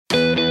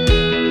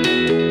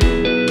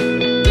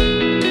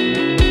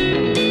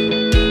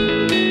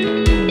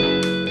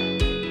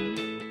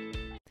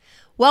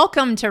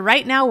Welcome to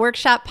Right Now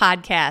Workshop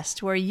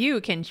Podcast, where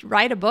you can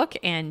write a book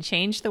and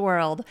change the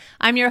world.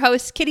 I'm your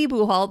host, Kitty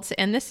Buchholz,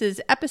 and this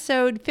is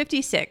episode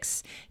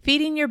 56,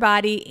 Feeding Your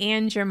Body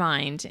and Your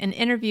Mind, an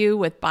interview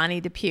with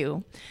Bonnie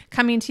Depew,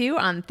 coming to you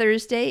on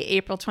Thursday,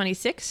 April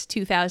 26,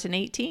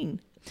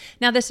 2018.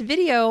 Now, this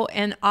video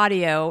and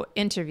audio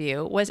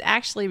interview was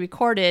actually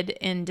recorded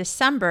in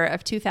December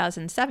of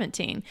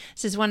 2017.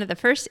 This is one of the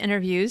first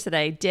interviews that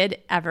I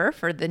did ever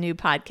for the new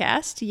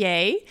podcast.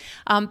 Yay.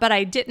 But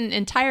I didn't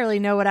entirely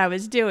know what I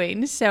was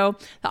doing. So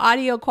the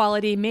audio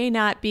quality may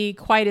not be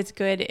quite as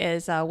good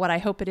as what I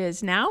hope it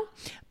is now.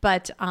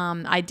 But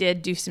I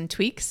did do some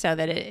tweaks so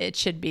that it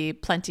should be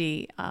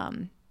plenty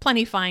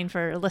fine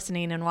for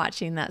listening and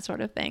watching, that sort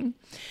of thing.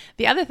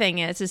 The other thing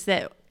is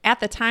that at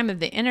the time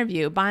of the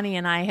interview, Bonnie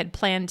and I had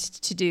planned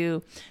to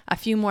do a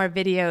few more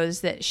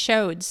videos that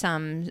showed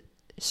some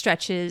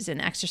stretches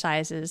and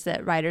exercises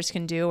that writers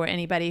can do, or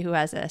anybody who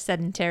has a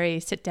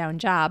sedentary sit-down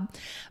job.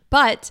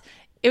 But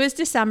it was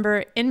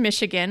December in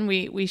Michigan.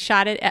 We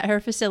shot it at her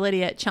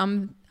facility at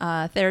Chum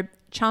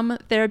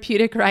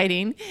Therapeutic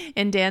Writing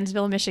in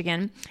Dansville,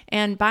 Michigan,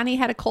 and Bonnie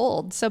had a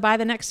cold. So by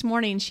the next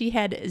morning, she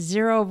had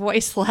zero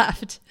voice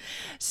left.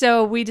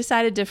 So we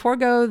decided to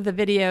forego the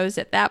videos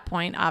at that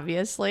point,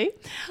 obviously.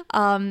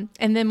 And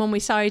then when we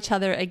saw each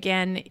other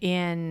again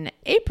in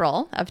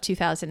April of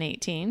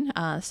 2018,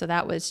 so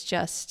that was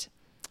just...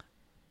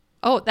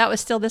 Oh, that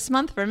was still this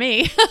month for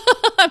me.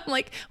 I'm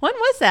like, when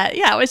was that?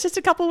 Yeah, it was just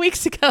a couple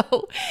weeks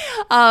ago.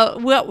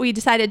 What we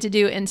decided to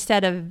do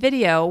instead of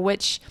video,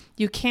 which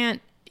you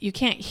can't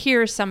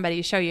hear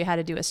somebody show you how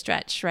to do a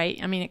stretch, right?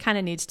 I mean, it kind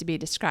of needs to be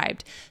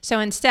described.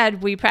 So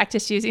instead, we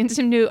practiced using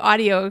some new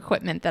audio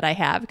equipment that I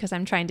have because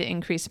I'm trying to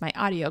increase my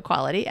audio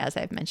quality, as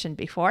I've mentioned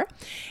before.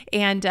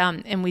 And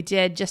we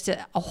did just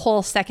a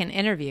whole second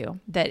interview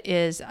that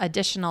is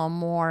additional,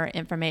 more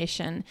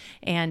information,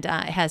 and it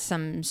has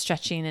some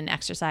stretching and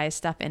exercise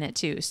stuff in it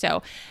too.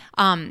 So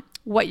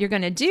what you're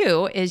going to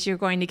do is you're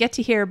going to get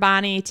to hear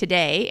Bonnie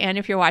today, and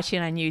if you're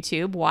watching on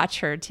YouTube, watch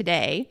her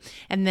today.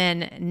 And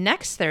then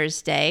next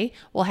Thursday,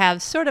 we'll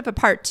have sort of a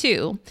part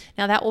 2.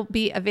 Now, that will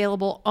be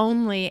available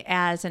only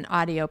as an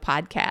audio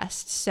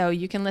podcast. So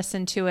you can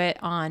listen to it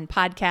on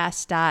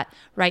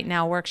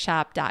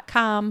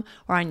podcast.rightnowworkshop.com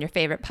or on your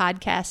favorite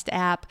podcast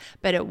app,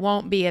 but it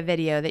won't be a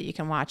video that you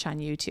can watch on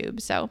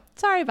YouTube. So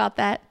sorry about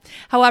that.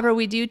 However,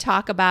 we do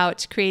talk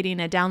about creating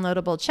a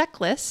downloadable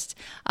checklist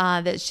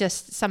that's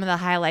just some of the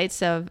highlights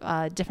of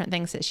different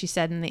things that she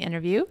said in the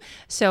interview.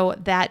 So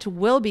that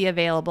will be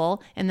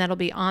available, and that'll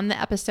be on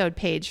the episode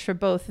page for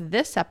both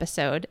this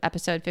episode,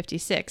 episode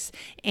 56,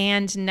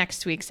 and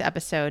next week's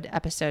episode,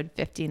 episode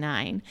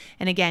 59.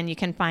 And again, you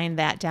can find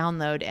that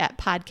download at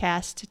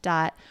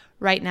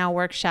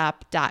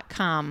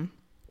podcast.rightnowworkshop.com.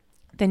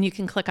 Then you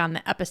can click on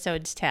the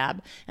episodes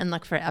tab and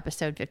look for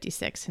episode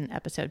 56 and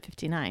episode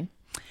 59.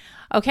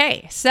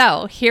 Okay,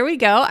 so here we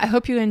go. I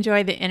hope you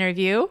enjoy the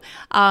interview.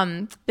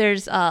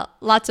 There's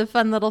lots of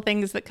fun little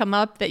things that come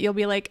up that you'll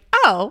be like,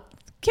 oh,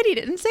 Kitty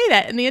didn't say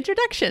that in the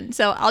introduction,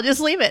 so I'll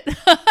just leave it.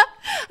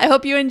 I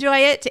hope you enjoy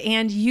it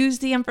and use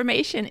the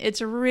information.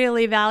 It's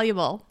really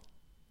valuable.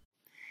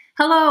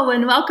 Hello,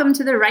 and welcome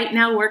to the Right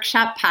Now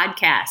Workshop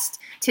podcast.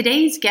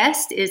 Today's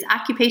guest is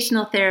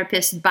occupational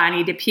therapist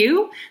Bonnie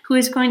Depew, who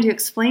is going to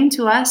explain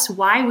to us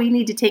why we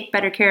need to take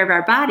better care of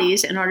our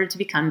bodies in order to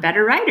become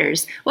better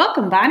writers.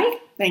 Welcome, Bonnie.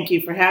 Thank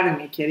you for having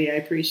me, Kitty. I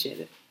appreciate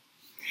it.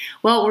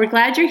 Well, we're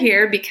glad you're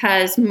here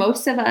because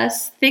most of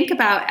us think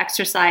about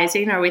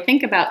exercising or we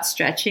think about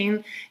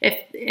stretching. If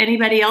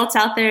anybody else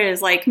out there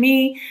is like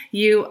me,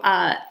 you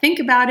think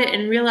about it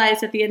and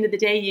realize at the end of the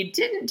day you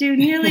didn't do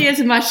nearly as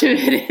much of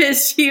it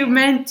as you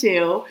meant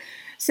to.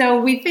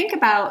 So we think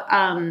about...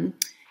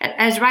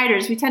 as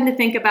writers, we tend to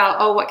think about,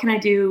 oh, what can I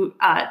do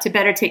to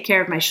better take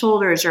care of my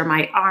shoulders or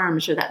my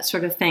arms or that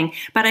sort of thing.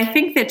 But I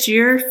think that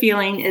your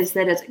feeling is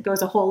that it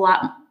goes a whole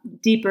lot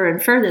deeper and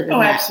further than that.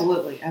 Oh,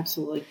 absolutely.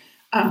 Absolutely.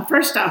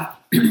 First off,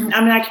 I'm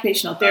an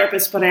occupational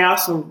therapist, but I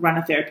also run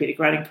a therapeutic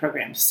writing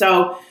program.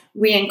 So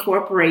we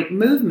incorporate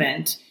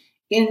movement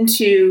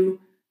into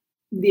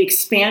the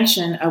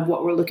expansion of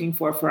what we're looking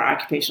for our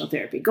occupational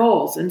therapy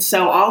goals. And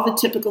so all the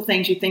typical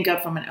things you think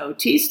of from an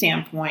OT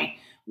standpoint,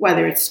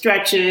 whether it's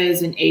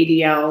stretches and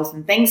ADLs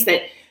and things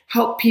that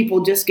help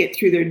people just get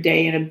through their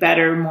day in a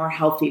better, more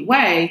healthy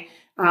way.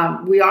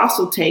 We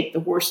also take the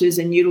horses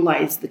and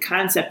utilize the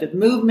concept of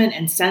movement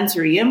and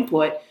sensory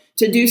input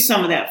to do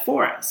some of that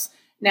for us.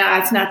 Now,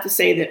 that's not to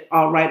say that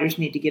all riders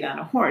need to get on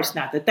a horse.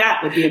 Not that that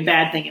would be a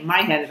bad thing in my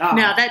head at all.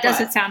 No, that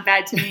doesn't sound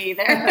bad to me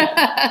either.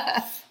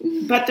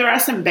 But there are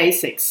some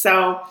basics.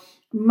 So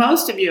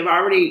most of you have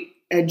already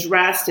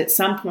addressed at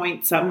some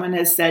point, someone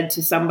has said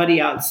to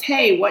somebody else,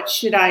 hey, what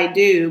should I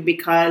do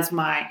because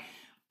my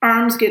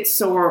arms get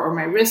sore or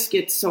my wrists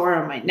get sore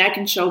or my neck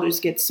and shoulders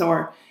get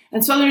sore?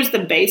 And so there's the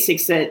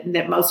basics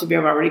that most of you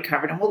have already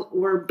covered. And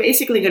we're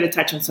basically going to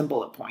touch on some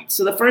bullet points.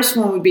 So the first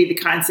one would be the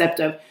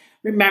concept of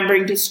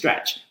remembering to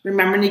stretch,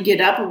 remembering to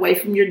get up away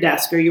from your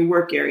desk or your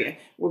work area,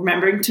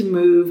 remembering to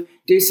move,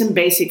 do some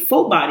basic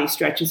full body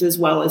stretches as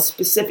well as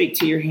specific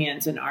to your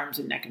hands and arms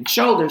and neck and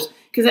shoulders,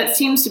 because that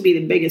seems to be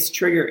the biggest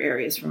trigger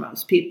areas for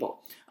most people.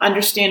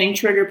 Understanding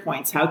trigger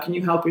points, how can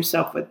you help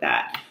yourself with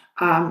that?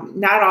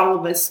 Not all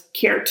of us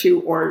care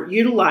to or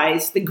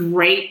utilize the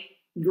great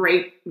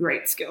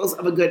skills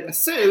of a good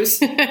masseuse.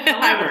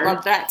 I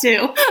love that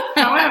too.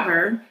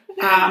 However,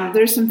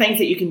 there's some things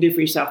that you can do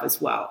for yourself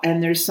as well.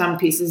 And there's some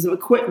pieces of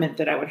equipment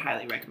that I would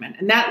highly recommend.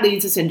 And that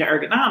leads us into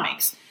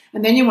ergonomics.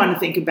 And then you want to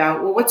think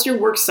about, well, what's your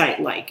work site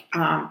like?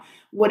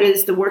 What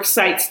is the work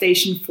site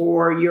station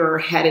for your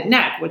head and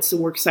neck? What's the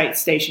work site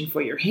station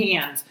for your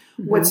hands?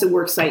 What's the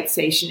work site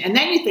station? And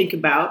then you think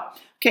about,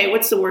 okay,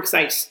 what's the work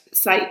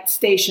site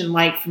station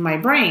like for my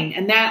brain?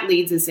 And that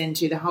leads us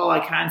into the whole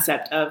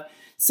concept of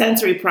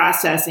sensory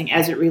processing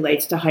as it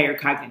relates to higher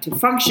cognitive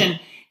function.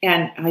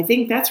 And I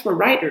think that's where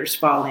writers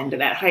fall into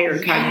that higher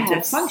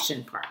cognitive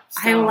function part.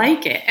 So. I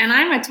like it. And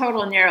I'm a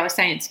total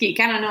neuroscience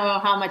geek. I don't know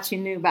how much you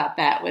knew about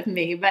that with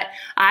me, but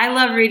I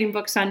love reading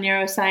books on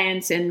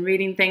neuroscience and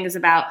reading things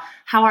about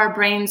how our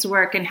brains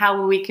work and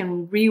how we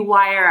can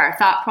rewire our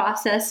thought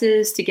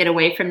processes to get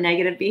away from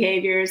negative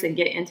behaviors and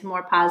get into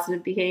more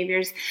positive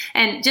behaviors.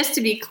 And just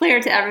to be clear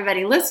to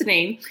everybody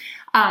listening,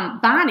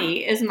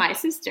 Bonnie is my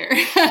sister.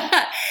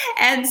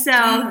 And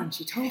so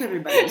she told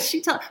everybody.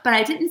 But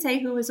I didn't say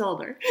who was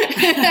older.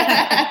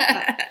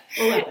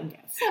 We'll let them guess.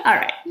 All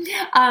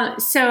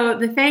right. So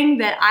the thing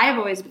that I've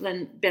always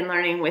been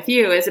learning with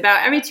you is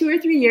about every 2 or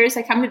 3 years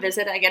I come to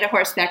visit, I get a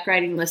horseback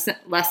riding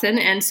lesson.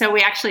 And so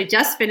we actually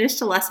just finished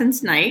a lesson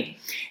tonight.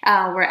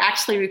 We're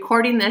actually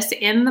recording this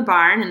in the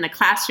barn in the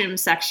classroom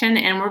section.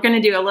 And we're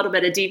going to do a little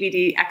bit of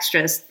DVD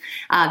extras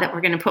that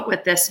we're going to put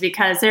with this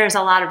because there's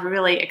a lot of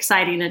really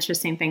exciting,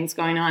 interesting things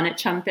going on at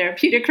Chum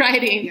Therapeutic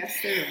Riding. Yes,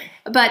 there is.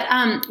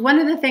 But one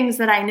of the things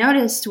that I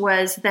noticed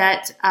was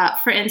that,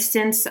 for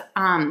instance,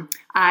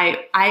 I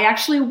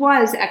actually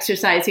was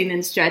exercising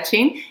and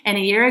stretching. And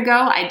a year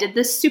ago, I did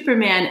this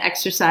Superman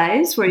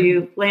exercise where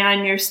you lay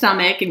on your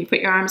stomach and you put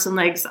your arms and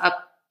legs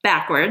up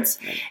backwards.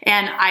 Right.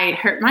 And I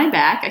hurt my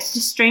back. I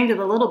just strained it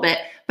a little bit,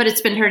 but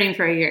it's been hurting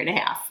for a year and a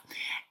half.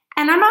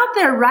 And I'm out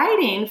there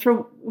riding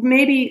for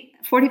maybe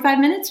 45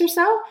 minutes or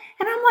so.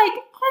 And I'm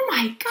like, oh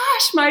my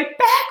gosh, my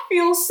back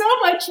feels so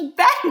much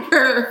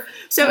better.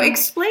 So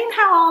explain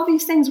how all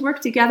these things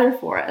work together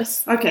for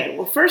us. Okay,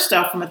 well, first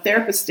off, from a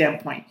therapist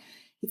standpoint,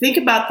 you think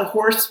about the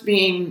horse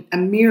being a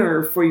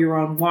mirror for your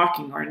own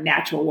walking or a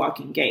natural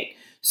walking gait.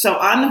 So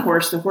on the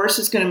horse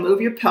is going to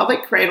move your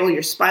pelvic cradle,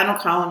 your spinal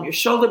column, your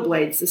shoulder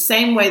blades the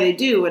same way they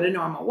do in a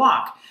normal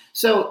walk.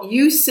 So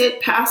you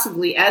sit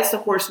passively as the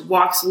horse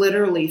walks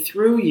literally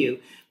through you,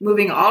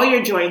 moving all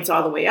your joints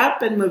all the way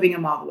up and moving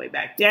them all the way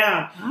back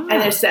down. Oh.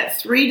 And there's that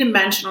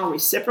 3-dimensional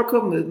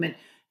reciprocal movement,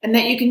 and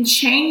that you can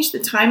change the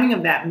timing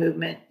of that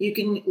movement. You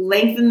can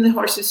lengthen the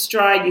horse's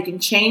stride. You can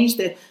change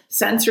the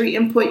sensory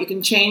input. You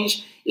can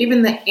change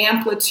even the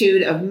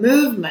amplitude of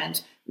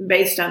movement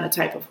based on the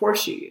type of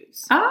horse you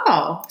use.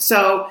 Oh.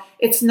 So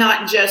it's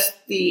not just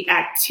the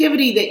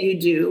activity that you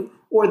do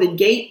or the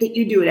gait that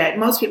you do it at.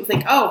 Most people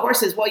think, oh,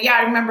 horses. Well, yeah,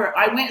 I remember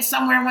I went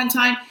somewhere one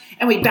time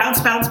and we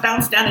bounced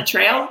down a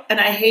trail and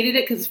I hated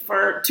it because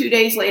for 2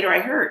 days later I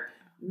hurt.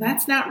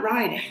 That's not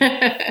riding.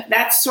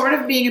 That's sort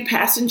of being a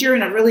passenger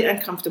in a really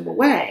uncomfortable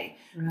way.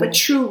 Right. But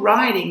true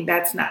riding,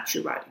 that's not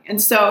true riding.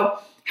 And so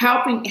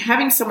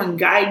having someone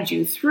guide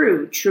you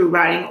through true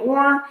riding,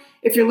 or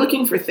if you're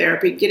looking for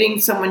therapy, getting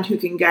someone who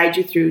can guide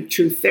you through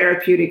true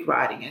therapeutic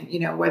riding,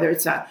 and whether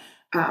it's a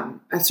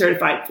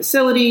certified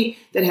facility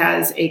that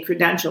has a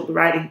credentialed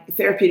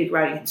therapeutic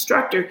riding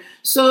instructor,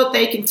 so that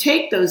they can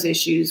take those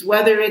issues,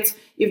 whether it's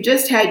you've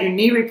just had your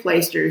knee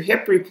replaced or your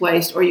hip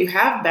replaced, or you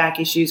have back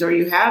issues, or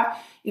you have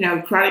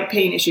chronic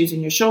pain issues in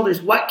your shoulders.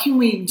 What can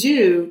we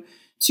do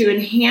to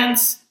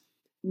enhance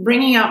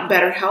bringing out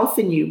better health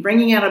in you,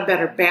 bringing out a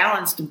better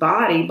balanced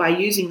body by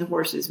using the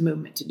horse's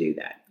movement to do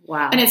that?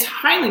 Wow. And it's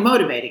highly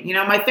motivating.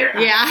 My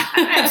therapist. Yeah.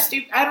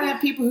 I don't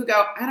have people who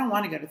go, I don't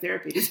want to go to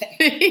therapy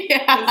today.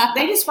 Yeah.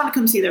 They just want to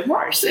come see their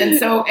horse. And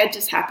so it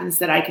just happens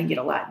that I can get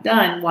a lot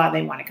done while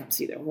they want to come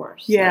see their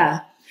horse. Yeah.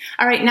 So.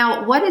 All right.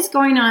 Now, what is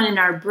going on in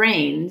our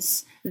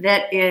brains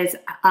that is,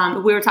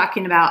 we were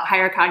talking about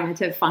higher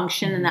cognitive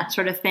function and that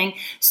sort of thing.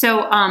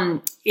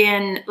 So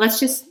let's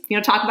just,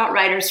 talk about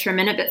writers for a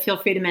minute, but feel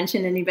free to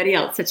mention anybody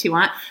else that you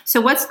want.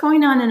 So what's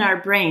going on in our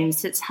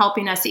brains that's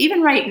helping us?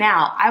 Even right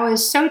now, I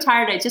was so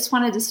tired. I just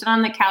wanted to sit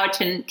on the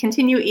couch and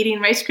continue eating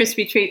Rice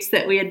Krispie treats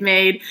that we had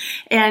made.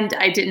 And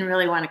I didn't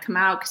really want to come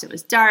out because it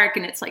was dark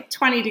and it's like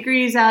 20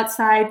 degrees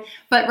outside.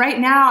 But right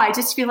now, I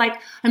just feel like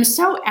I'm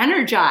so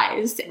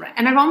energized. Right.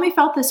 And I've only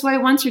felt this way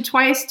once or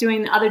twice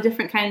doing other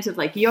different kinds of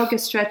like yoga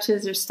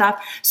stretches or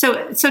stuff.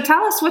 So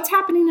tell us what's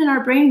happening in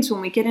our brains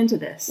when we get into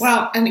this.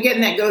 Well, and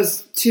again, that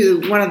goes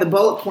to one of the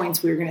bullet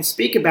points we were going to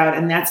speak about,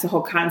 and that's the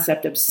whole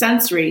concept of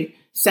sensory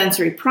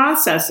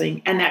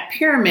processing and that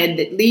pyramid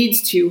that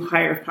leads to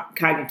higher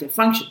cognitive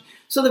function.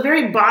 So the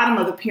very bottom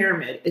of the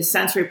pyramid is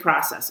sensory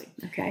processing.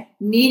 Okay.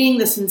 Needing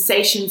the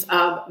sensations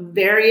of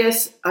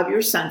various of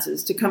your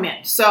senses to come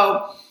in.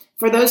 So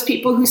for those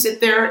people who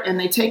sit there and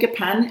they take a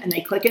pen and they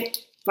click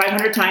it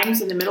 500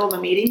 times in the middle of a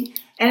meeting,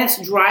 and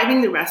it's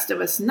driving the rest of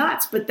us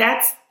nuts, but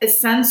that's a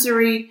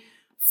sensory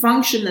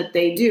function that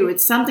they do.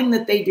 It's something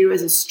that they do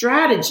as a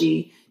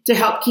strategy to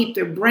help keep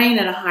their brain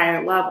at a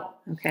higher level.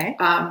 Okay.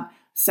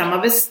 Some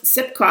of us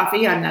sip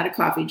coffee. I'm not a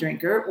coffee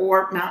drinker,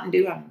 or Mountain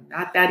Dew. I'm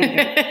not that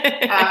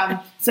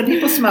either. Some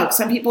people smoke.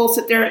 Some people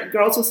sit there.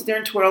 Girls will sit there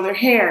and twirl their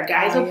hair.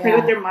 Guys will play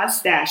with their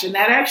mustache. And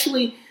that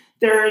actually,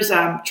 there's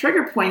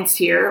trigger points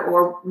here,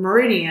 or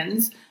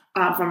meridians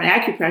from an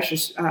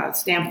acupressure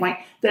standpoint,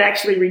 that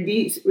actually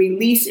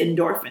release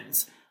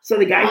endorphins. So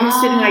the guy who's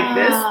sitting like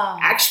this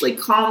actually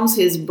calms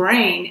his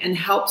brain and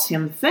helps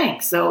him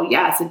think. So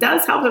yes, it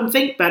does help him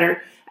think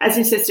better as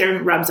he sits there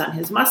and rubs on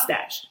his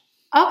mustache.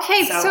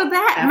 Okay, so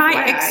that FYI.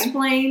 might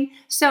explain.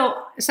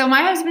 So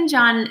my husband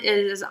John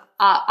is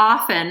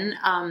often.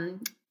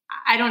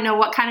 I don't know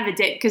what kind of a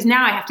day, because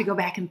now I have to go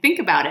back and think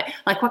about it.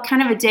 Like, what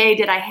kind of a day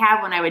did I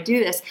have when I would do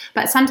this?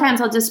 But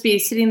sometimes I'll just be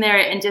sitting there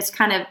and just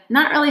kind of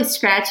not really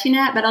scratching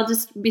it, but I'll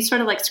just be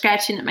sort of like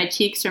scratching at my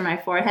cheeks or my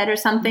forehead or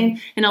something.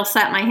 And I'll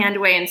slap my hand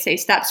away and say,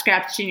 stop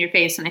scratching your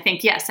face. And I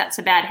think, yes, that's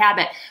a bad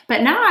habit.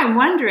 But now I'm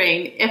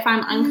wondering if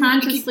I'm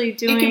unconsciously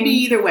doing. It can be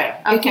either way.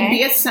 Okay. It can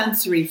be a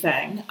sensory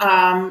thing.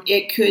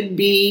 It could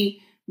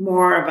be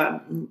more of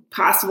a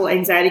possible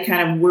anxiety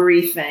kind of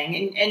worry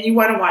thing. And you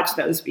want to watch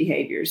those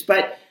behaviors.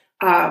 But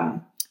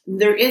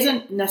there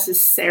isn't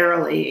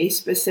necessarily a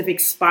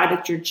specific spot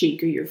at your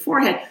cheek or your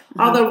forehead,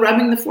 although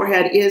rubbing the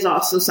forehead is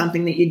also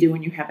something that you do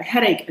when you have a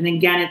headache. And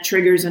again, it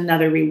triggers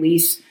another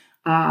release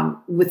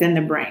within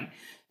the brain.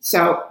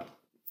 So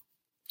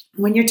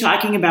when you're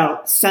talking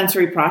about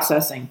sensory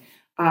processing,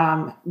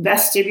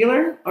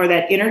 vestibular, or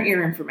that inner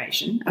ear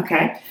information.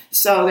 Okay.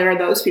 So there are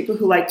those people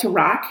who like to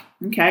rock.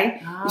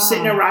 Okay. You sit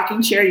in a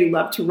rocking chair, you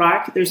love to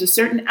rock. There's a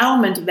certain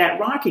element of that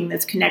rocking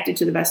that's connected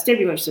to the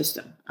vestibular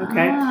system.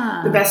 Okay.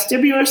 The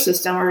vestibular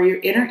system, or your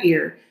inner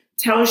ear,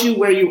 tells you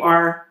where you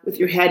are with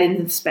your head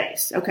in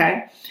space.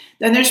 Okay.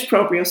 Then there's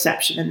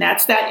proprioception, and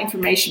that's that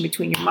information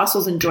between your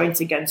muscles and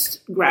joints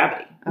against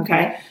gravity.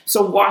 Okay.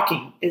 So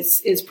walking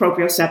is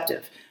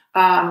proprioceptive.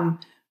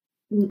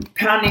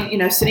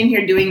 Pounding, sitting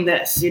here doing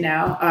this,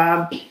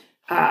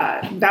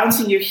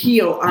 bouncing your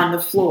heel on the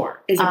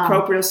floor is a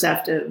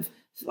proprioceptive,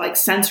 like,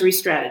 sensory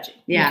strategy.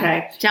 Yeah.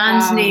 Okay.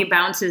 John's knee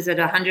bounces at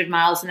 100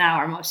 miles an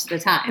hour most of the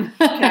time.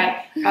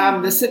 Okay.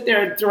 The sit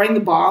there throwing the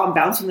ball and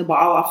bouncing the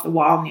ball off the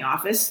wall in the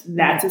office,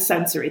 that's a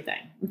sensory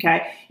thing.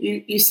 Okay.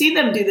 You see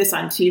them do this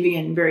on TV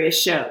and various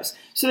shows.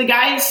 So the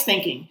guy is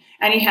thinking,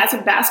 and he has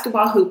a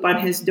basketball hoop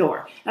on his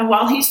door. And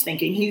while he's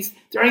thinking, he's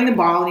throwing the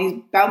ball and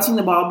he's bouncing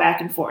the ball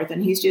back and forth.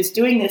 And he's just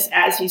doing this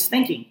as he's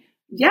thinking.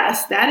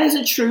 Yes, that is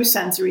a true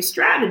sensory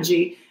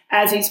strategy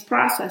as he's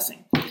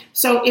processing.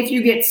 So if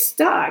you get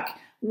stuck,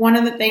 one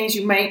of the things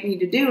you might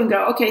need to do and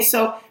go, okay,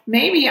 so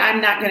maybe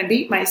I'm not going to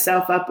beat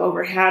myself up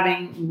over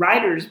having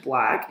writer's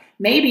block.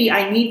 Maybe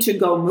I need to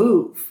go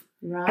move.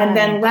 Right. And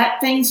then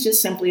let things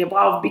just simply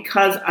evolve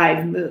because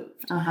I've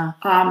moved.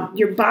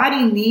 Your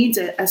body needs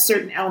a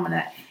certain element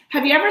of that.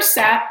 Have you ever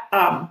sat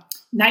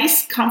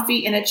nice,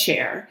 comfy in a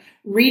chair,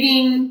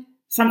 reading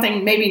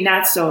something maybe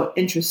not so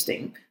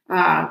interesting?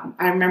 I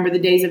remember the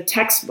days of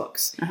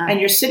textbooks. And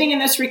you're sitting in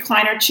this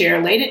recliner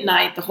chair late at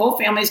night. The whole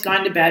family's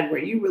gone to bed,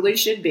 where you really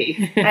should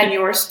be. And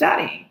you're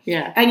studying.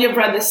 And you've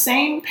read the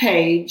same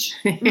page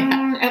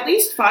at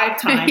least 5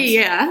 times.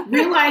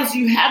 Realize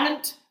you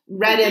haven't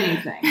read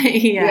anything.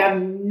 You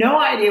have no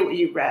idea what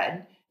you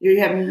read. You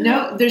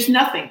have there's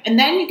nothing. And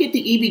then you get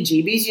the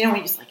EBGBs,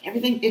 when it's like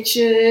everything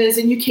itches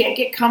and you can't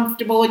get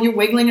comfortable and you're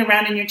wiggling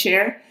around in your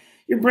chair.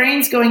 Your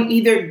brain's going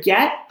either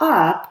get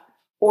up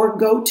or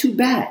go to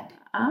bed.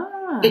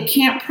 It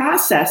can't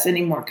process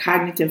any more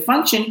cognitive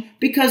function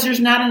because there's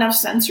not enough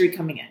sensory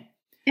coming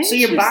in. So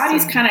your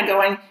body's kind of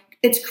going,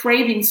 it's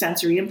craving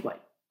sensory input.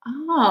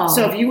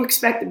 So if you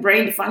expect the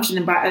brain to function,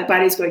 the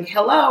body's going,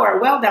 hello,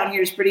 or well, down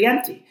here is pretty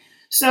empty.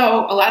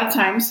 So a lot of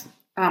times,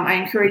 I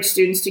encourage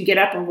students to get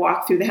up and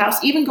walk through the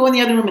house, even go in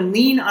the other room and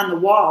lean on the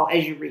wall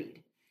as you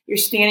read. You're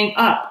standing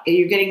up and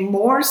you're getting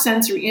more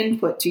sensory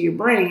input to your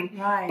brain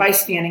by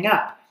standing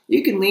up.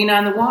 You can lean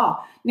on the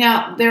wall.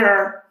 Now, there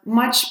are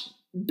much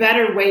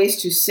better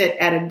ways to sit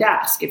at a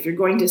desk if you're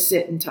going to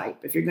sit and type,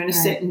 if you're going to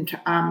sit and,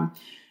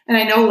 and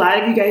I know a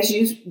lot of you guys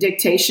use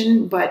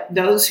dictation, but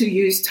those who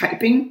use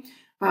typing,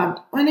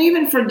 and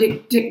even for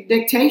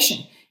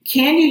dictation,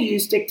 can you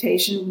use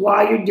dictation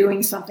while you're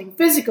doing something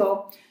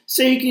physical?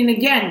 So you can,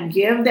 again,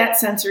 give that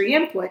sensory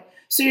input.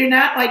 So you're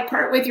not like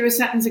partway through a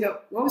sentence and go,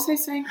 what was I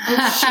saying?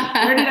 Oh,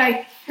 shit, where did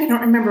I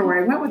don't remember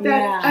where I went with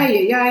that.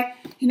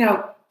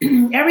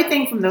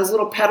 Everything from those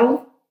little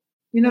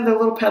the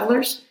little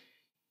pedalers,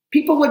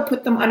 people would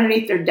put them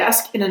underneath their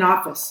desk in an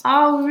office.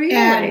 Oh, really?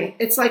 And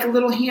it's like a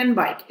little hand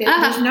bike.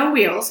 There's no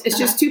wheels. It's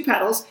just 2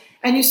 pedals.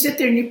 And you sit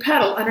there and you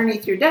pedal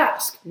underneath your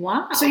desk.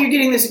 Wow. So you're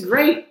getting this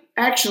great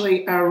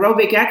actually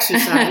aerobic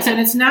exercise, and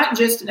it's not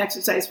just an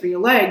exercise for your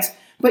legs,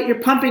 but you're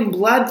pumping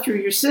blood through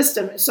your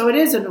system. So it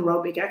is an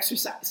aerobic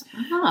exercise.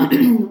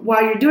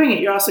 While you're doing it,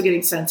 you're also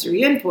getting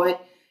sensory input,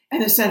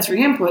 and the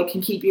sensory input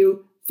can keep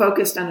you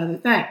focused on other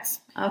things.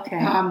 Okay.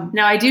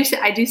 Now I do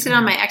sit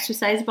on my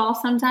exercise ball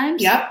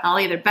sometimes. Yep. I'll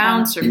either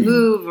bounce or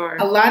move or.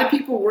 A lot of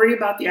people worry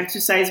about the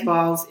exercise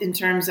balls in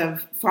terms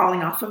of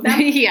falling off of them.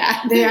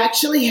 Yeah. They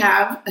actually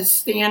have a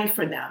stand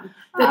for them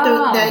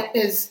that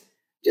is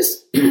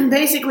just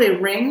basically a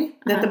ring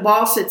that the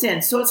ball sits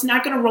in. So it's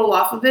not going to roll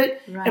off of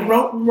it. Right. It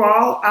won't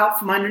roll out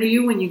from under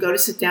you when you go to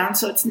sit down.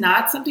 So it's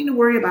not something to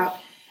worry about.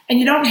 And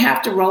you don't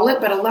have to roll it.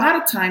 But a lot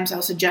of times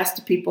I'll suggest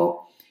to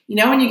people,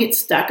 when you get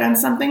stuck on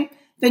something,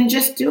 then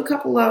just do a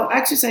couple of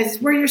exercises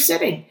where you're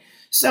sitting.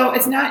 So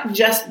it's not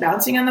just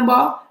bouncing on the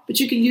ball, but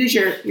you can use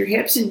your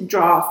hips and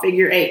draw a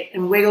figure 8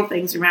 and wiggle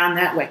things around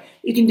that way.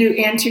 You can do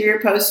anterior,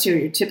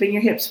 posterior, tipping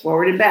your hips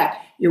forward and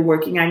back. You're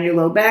working on your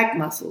low back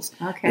muscles.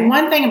 Okay. And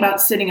one thing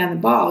about sitting on the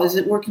ball is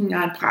it working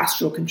on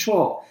postural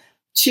control.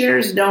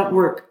 Chairs don't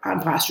work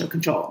on postural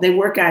control. They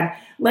work on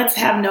let's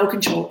have no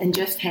control and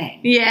just hang.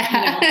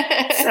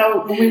 Yeah.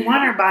 So when we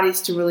want our bodies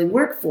to really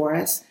work for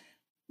us,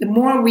 the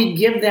more we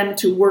give them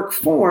to work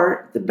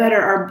for, the better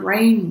our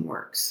brain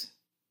works.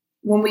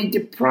 When we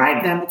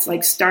deprive them, it's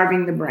like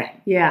starving the brain.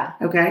 Yeah.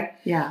 Okay?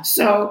 Yeah.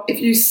 So if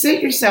you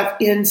sit yourself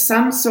in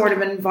some sort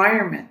of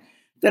environment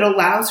that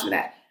allows for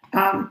that,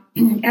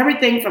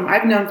 everything from,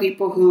 I've known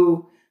people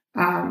who,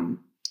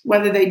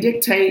 whether they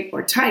dictate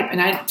or type,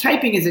 and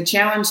typing is a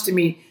challenge to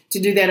me to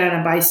do that on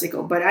a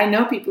bicycle, but I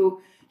know people,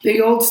 the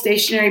old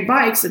stationary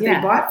bikes that they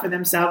bought for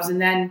themselves, and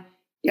then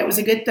it was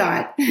a good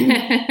thought.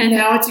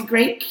 Now it's a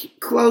great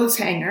clothes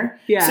hanger.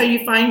 Yeah. So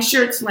you find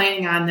shirts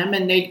laying on them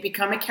and they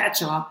become a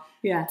catch-all.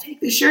 Yeah.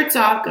 Take the shirts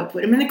off, go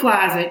put them in the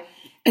closet,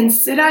 and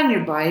sit on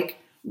your bike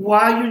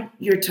while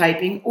you're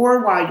typing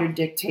or while you're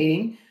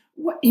dictating.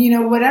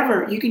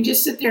 Whatever. You can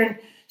just sit there and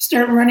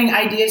start running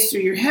ideas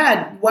through your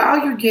head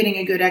while you're getting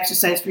a good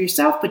exercise for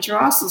yourself, but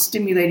you're also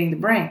stimulating the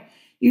brain.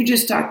 You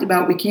just talked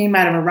about we came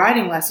out of a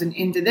riding lesson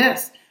into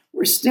this.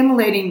 We're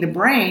stimulating the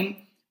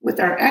brain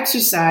with our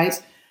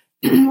exercise.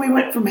 We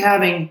went from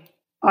having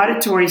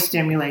auditory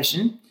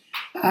stimulation,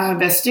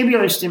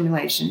 vestibular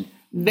stimulation,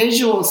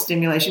 visual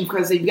stimulation,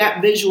 because you've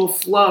got visual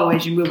flow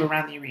as you move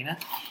around the arena.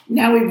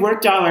 Now we've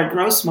worked all our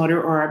gross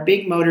motor or our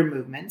big motor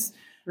movements.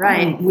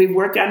 Right. We've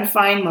worked on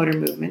fine motor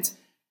movements.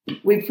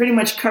 We've pretty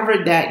much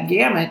covered that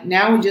gamut.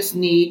 Now we just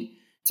need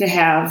to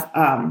have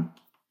our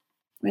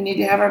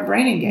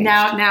brain engaged.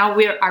 Now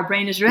our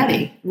brain is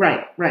ready.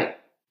 Right.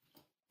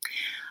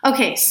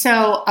 Okay,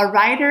 so a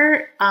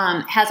rider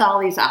has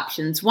all these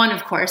options. One,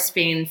 of course,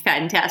 being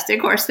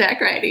fantastic horseback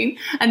riding.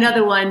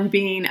 Another one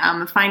being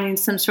finding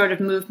some sort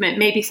of movement,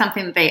 maybe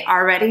something that they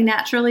already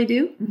naturally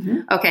do. Mm-hmm.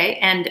 Okay,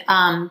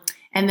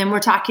 and then we're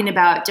talking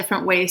about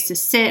different ways to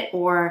sit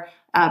or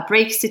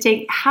breaks to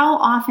take. How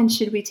often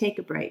should we take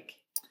a break?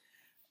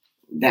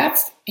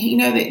 That's,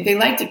 they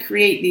like to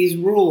create these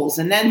rules,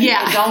 and then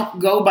people don't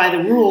go by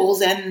the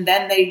rules, and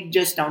then they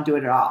just don't do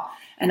it at all.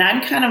 And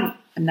I'm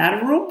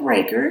not a rule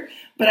breaker,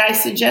 but I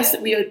suggest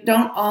that we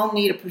don't all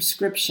need a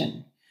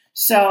prescription.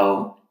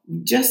 So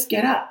just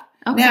get up.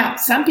 Okay. Now,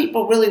 some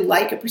people really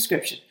like a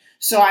prescription.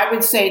 So I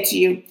would say to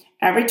you,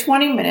 every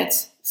 20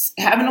 minutes,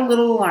 having a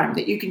little alarm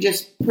that you can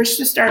just push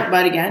the start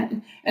button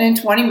again, and in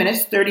 20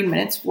 minutes, 30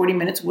 minutes, 40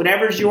 minutes,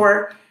 whatever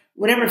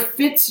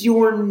fits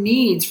your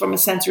needs from a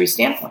sensory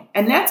standpoint.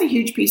 And that's a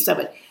huge piece of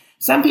it.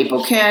 Some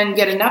people can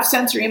get enough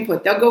sensory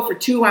input. They'll go for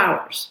 2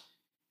 hours,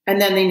 and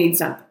then they need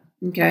something.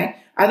 Okay.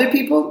 Other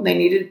people, they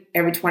need it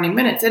every 20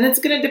 minutes. And it's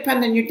going to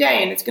depend on your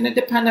day, and it's going to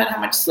depend on how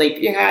much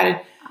sleep you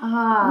had.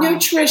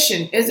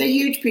 Nutrition is a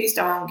huge piece.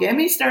 Don't get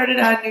me started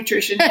on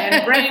nutrition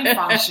and brain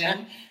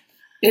function.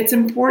 It's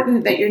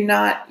important that you're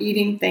not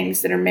eating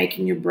things that are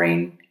making your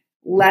brain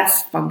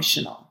less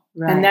functional.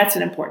 Right. And that's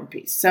an important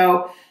piece.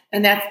 So,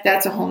 and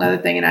that's a whole nother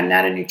thing. And I'm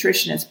not a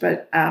nutritionist,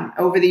 but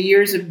over the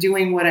years of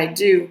doing what I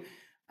do,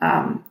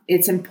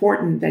 it's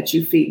important that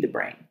you feed the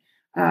brain.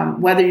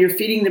 Whether you're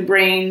feeding the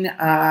brain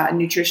a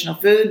nutritional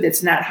food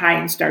that's not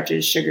high in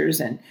starches, sugars,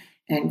 and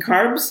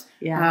carbs.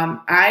 Yeah.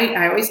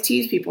 I always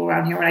tease people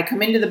around here when I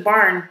come into the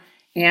barn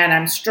and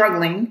I'm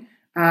struggling,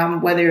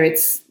 whether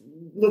it's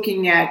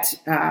looking at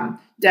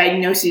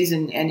diagnoses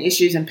and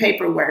issues and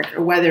paperwork,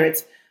 or whether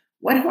it's,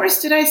 what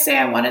horse did I say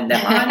I wanted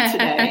them on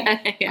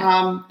today?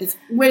 Yeah.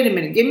 Wait a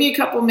minute, give me a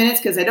couple minutes,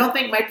 because I don't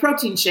think my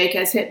protein shake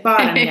has hit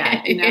bottom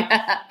yet.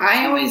 Yeah.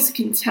 I always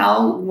can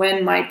tell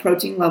when my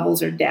protein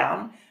levels are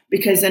down,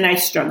 because then I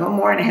struggle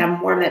more and I have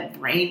more of that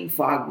brain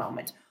fog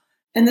moment.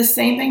 And the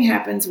same thing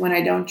happens when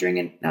I don't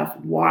drink enough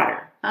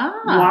water.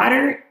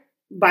 Water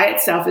by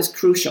itself is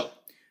crucial.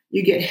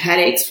 You get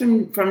headaches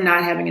from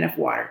not having enough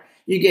water.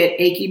 You get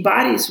achy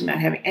bodies from not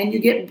having, and you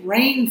get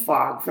brain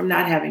fog from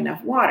not having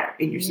enough water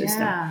in your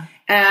system. Yeah.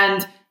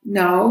 And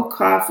no,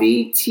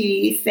 coffee,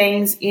 tea,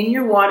 things in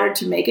your water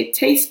to make it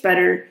taste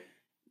better,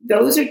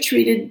 those are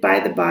treated by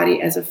the body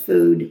as a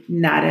food,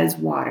 not as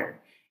water.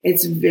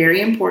 It's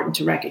very important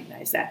to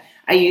recognize that.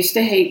 I used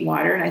to hate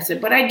water, and I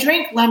said, but I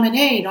drink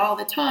lemonade all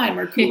the time,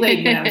 or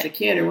Kool-Aid when I was a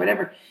kid, or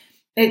whatever.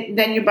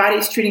 Then your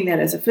body's treating that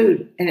as a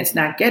food, and it's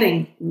not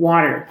getting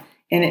water,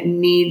 and it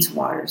needs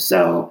water.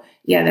 So,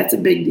 yeah, that's a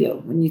big deal.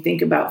 When you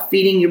think about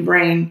feeding your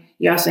brain,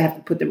 you also have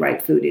to put the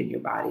right food in your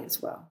body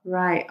as well.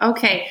 Right.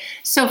 Okay.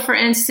 So, for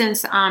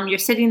instance, you're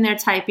sitting there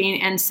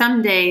typing, and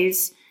some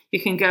days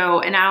you can go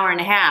an hour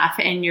and a half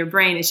and your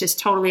brain is just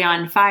totally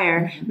on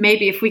fire. Mm-hmm.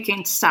 Maybe if we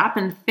can stop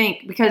and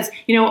think, because,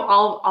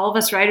 all of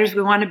us writers,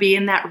 we want to be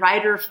in that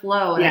writer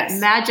flow, that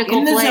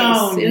magical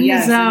place. In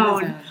the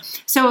zone.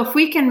 So if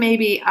we can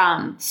maybe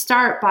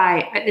start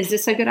by, is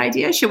this a good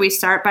idea? Should we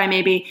start by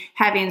maybe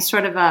having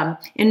sort of an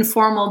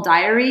informal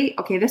diary?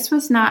 Okay, this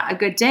was not a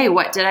good day.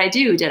 What did I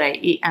do? Did I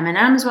eat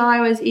M&Ms while I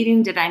was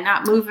eating? Did I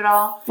not move at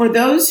all? For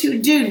those who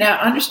do, now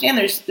understand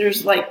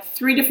there's like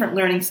 3 different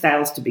learning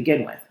styles to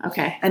begin with.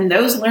 Okay. And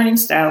those learning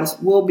styles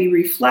will be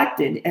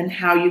reflected in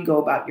how you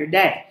go about your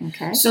day.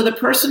 Okay. So the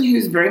person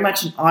who's very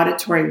much an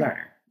auditory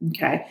learner,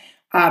 okay,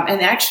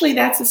 and actually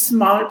that's a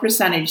smaller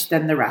percentage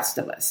than the rest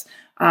of us.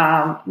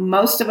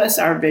 Most of us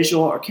are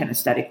visual or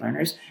kinesthetic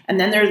learners,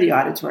 and then there are the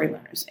auditory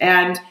learners.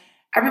 And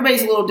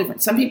everybody's a little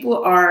different. Some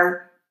people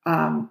are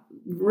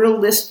real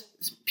list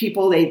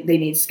people. They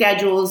need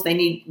schedules. They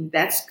need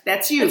that's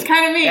you. That's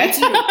kind of me. That's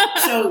you.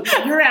 So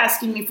you're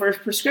asking me for a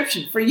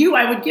prescription. For you,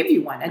 I would give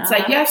you one. It's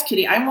like, yes,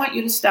 Kitty, I want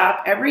you to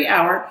stop every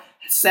hour,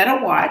 set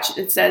a watch.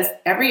 It says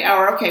every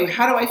hour, okay,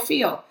 how do I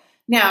feel?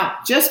 Now,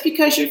 just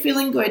because you're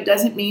feeling good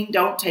doesn't mean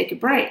don't take a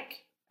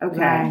break. Okay.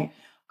 Right.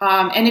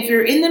 And if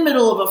you're in the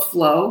middle of a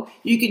flow,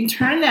 you can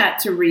turn that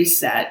to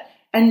reset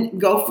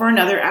and go for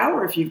another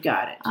hour if you've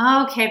got it.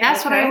 Okay,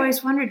 that's what I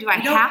always wondered. Do I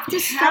have to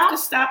stop? Have to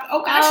stop.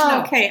 Oh, gosh,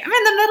 no. Okay, I'm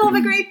in the middle of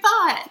a great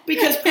thought.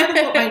 Because part of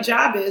what my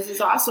job is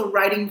also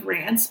writing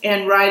grants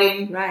and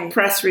writing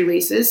press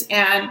releases.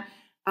 And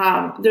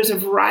there's a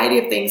variety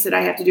of things that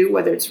I have to do,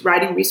 whether it's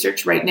writing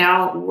research. Right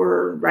now,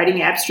 we're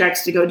writing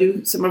abstracts to go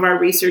do some of our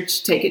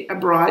research, take it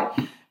abroad.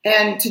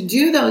 And to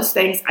do those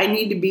things, I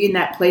need to be in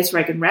that place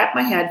where I can wrap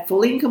my head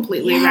fully and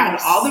completely around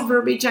all the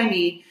verbiage I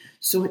need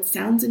so it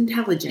sounds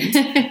intelligent.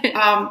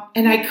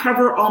 And I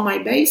cover all my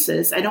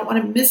bases. I don't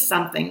want to miss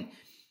something.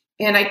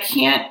 And I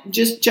can't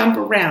just jump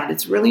around.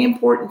 It's really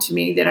important to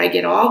me that I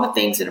get all the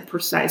things in a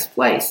precise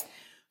place.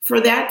 For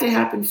that to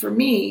happen for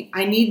me,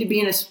 I need to be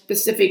in a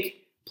specific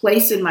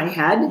place in my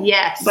head,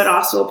 but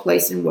also a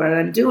place in what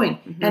I'm doing.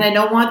 Mm-hmm. And I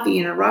don't want the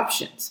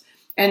interruptions.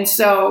 And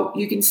so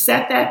you can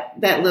set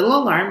that little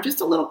alarm,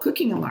 just a little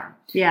cooking alarm.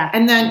 Yeah.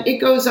 And then it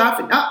goes off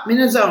and I'm in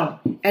a zone,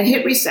 and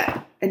hit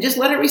reset and just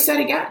let it reset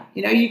again.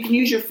 You can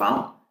use your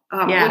phone,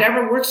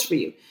 whatever works for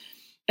you.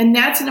 And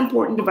that's an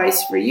important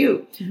device for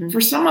you. Mm-hmm.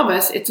 For some of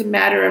us, it's a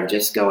matter of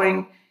just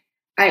going,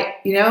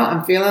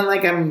 I'm feeling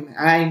like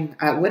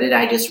what did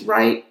I just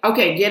write?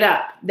 Okay, get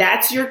up.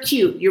 That's your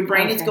cue. Your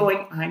brain is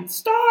going, I'm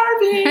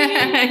starving.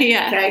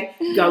 Okay,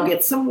 go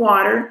get some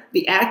water.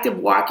 The act of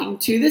walking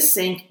to the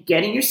sink,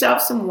 getting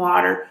yourself some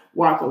water,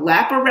 walk a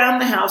lap around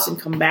the house and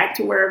come back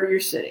to wherever you're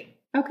sitting.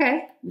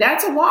 Okay.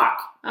 That's a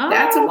walk.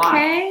 That's a walk.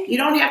 You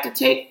don't have to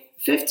take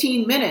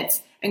 15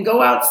 minutes and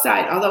go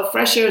outside, although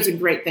fresh air is a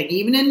great thing.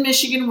 Even in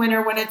Michigan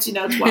winter when it's,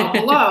 12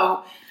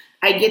 below,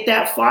 I get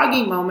that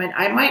foggy moment.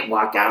 I might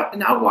walk out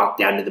and I'll walk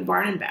down to the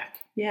barn and back.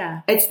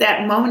 Yeah. It's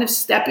that moment of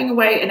stepping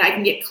away, and I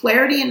can get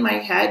clarity in my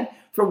head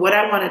for what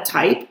I want to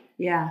type.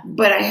 Yeah.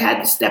 But I had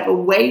to step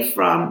away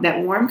from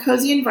that warm,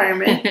 cozy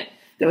environment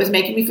that was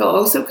making me feel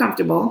oh so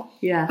comfortable.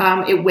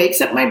 Yeah. It wakes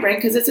up my brain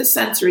because it's a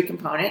sensory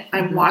component.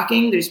 I'm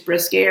walking, there's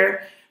brisk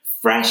air,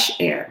 fresh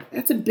air.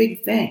 That's a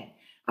big thing.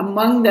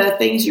 Among the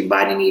things your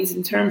body needs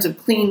in terms of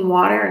clean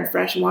water and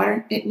fresh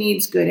water, it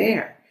needs good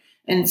air.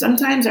 And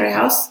sometimes our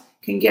house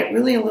can get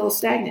really a little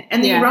stagnant.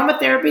 And the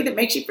aromatherapy that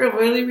makes you feel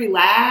really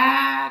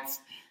relaxed,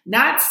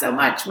 not so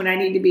much when I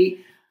need to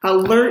be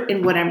alert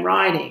in what I'm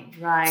writing.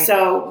 Right.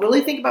 So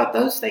really think about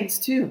those things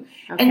too.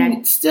 Okay.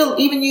 And still,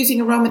 even using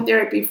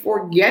aromatherapy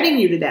for getting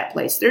you to that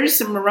place. There's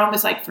some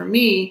aromas, like for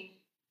me,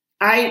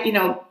 I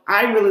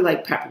really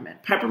like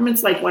peppermint.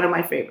 Peppermint's like one of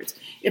my favorites.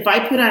 If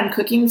I put on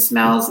cooking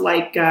smells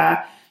like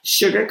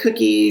sugar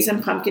cookies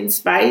and pumpkin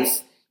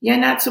spice,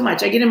 not so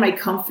much. I get in my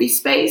comfy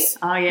space.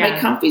 Oh, yeah. My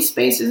comfy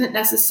space isn't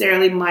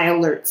necessarily my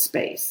alert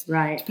space.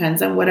 Right.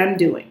 Depends on what I'm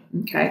doing.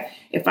 Okay.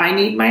 If I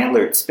need my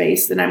alert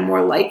space, then I'm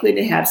more likely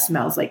to have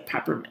smells like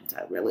peppermint.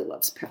 I really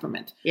love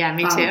peppermint. Yeah,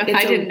 me too.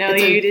 I didn't know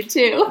you did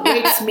too.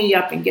 Wakes me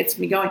up and gets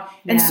me going.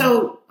 And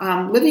so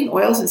living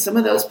oils in some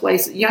of those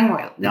places,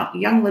 Young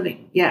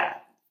Living. Yeah.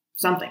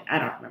 Something. I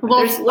don't remember.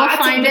 We'll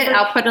find it.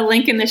 I'll put a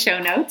link in the show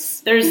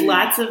notes. There's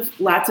lots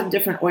of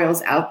different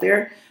oils out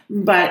there.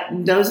 But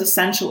those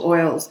essential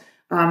oils,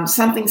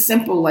 something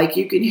simple like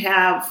you can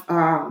have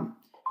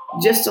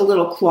just a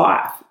little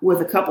cloth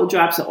with a couple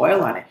drops of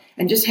oil on it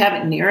and just have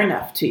it near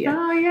enough to you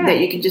that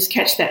you can just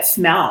catch that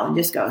smell and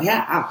just go,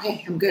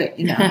 hey, I'm good,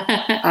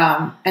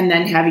 and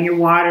then having your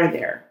water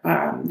there.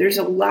 There's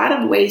a lot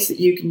of ways that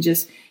you can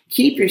just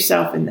keep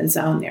yourself in the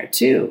zone there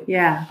too.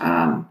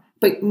 Yeah.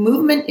 But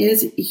movement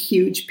is a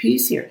huge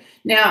piece here.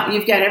 Now,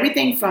 you've got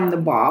everything from the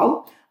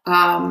ball.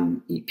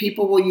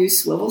 People will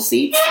use swivel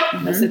seats.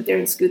 They'll sit there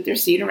and scoot their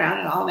seat around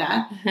and all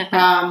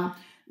that.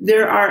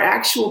 There are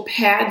actual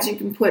pads you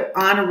can put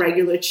on a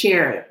regular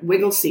chair,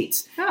 wiggle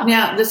seats. Oh.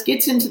 Now, this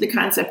gets into the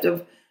concept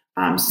of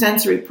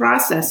sensory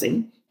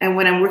processing. And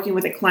when I'm working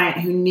with a client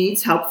who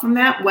needs help from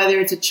that, whether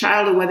it's a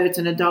child or whether it's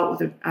an adult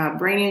with a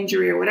brain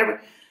injury or whatever,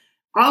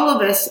 all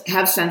of us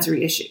have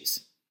sensory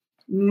issues.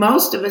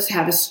 Most of us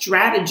have a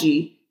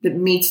strategy that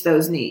meets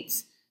those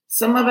needs.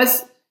 Some of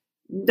us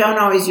don't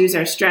always use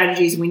our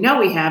strategies we know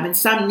we have, and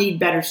some need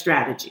better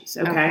strategies,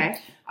 okay?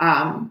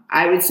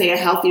 I would say a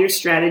healthier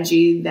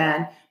strategy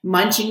than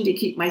munching to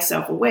keep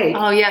myself awake.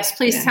 Oh, yes.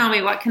 Please tell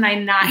me, what can I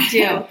not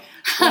do?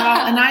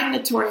 Well, and I'm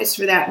notorious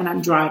for that when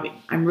I'm driving.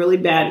 I'm really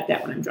bad at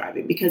that when I'm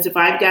driving, because if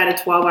I've got a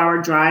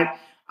 12-hour drive,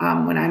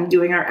 when I'm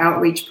doing our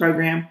outreach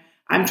program,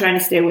 I'm trying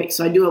to stay awake.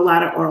 So I do a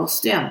lot of oral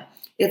stim.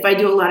 If I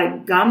do a lot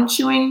of gum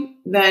chewing,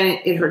 then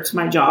it hurts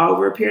my jaw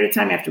over a period of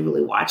time. I have to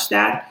really watch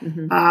that.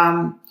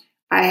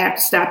 I have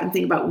to stop and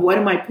think about, what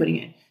am I putting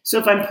in? So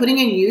if I'm putting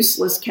in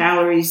useless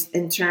calories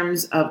in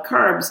terms of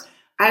carbs,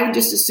 I would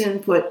just as soon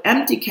put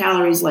empty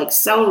calories like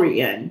celery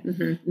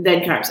in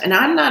than carbs. And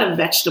I'm not a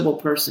vegetable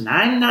person.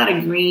 I'm not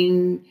a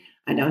green.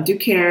 I don't do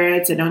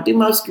carrots. I don't do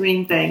most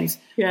green things.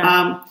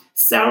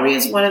 Celery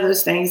is one of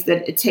those things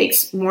that it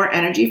takes more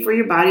energy for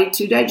your body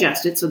to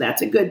digest it. So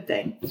that's a good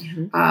thing.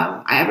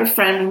 I have a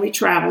friend, when we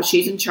travel,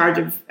 she's in charge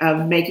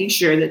of making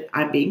sure that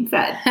I'm being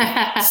fed.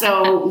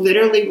 So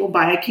literally we'll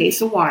buy a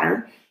case of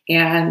water.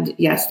 And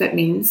yes, that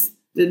means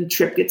the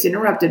trip gets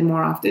interrupted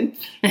more often.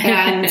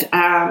 And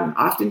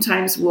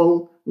oftentimes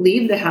we'll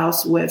leave the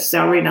house with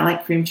celery, and I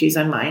like cream cheese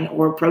on mine,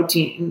 or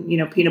protein,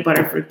 peanut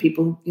butter for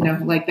people,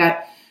 who like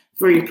that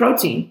for your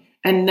protein.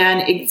 And then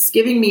it's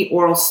giving me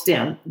oral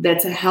stim.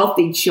 That's a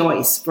healthy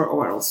choice for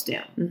oral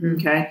stim,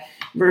 okay?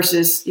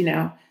 Versus,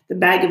 the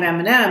bag of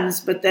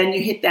M&Ms, but then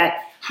you hit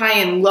that high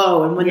and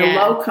low. And when the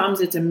low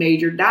comes, it's a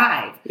major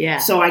dive.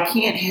 So I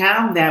can't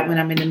have that when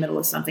I'm in the middle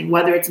of something,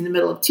 whether it's in the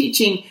middle of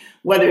teaching,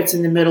 whether it's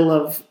in the middle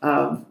of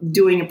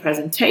doing a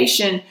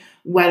presentation,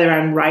 whether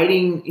I'm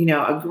writing,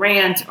 a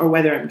grant, or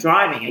whether I'm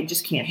driving. I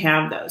just can't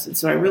have those. And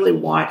so I really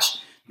watch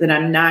that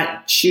I'm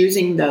not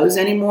choosing those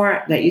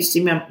anymore. That used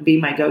to be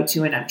my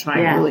go-to, and I'm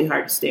trying really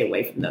hard to stay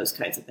away from those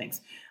kinds of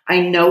things.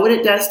 I know what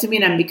it does to me,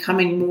 and I'm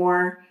becoming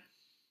more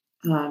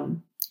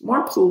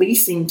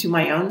policing to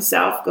my own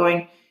self,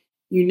 going,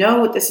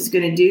 what this is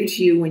going to do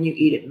to you when you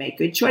eat it. Make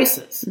good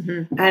choices.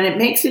 And it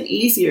makes it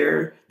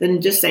easier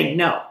than just saying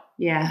no.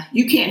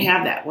 You can't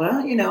have that. Well,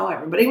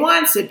 everybody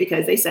wants it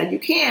because they said you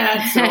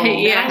can't. So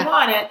I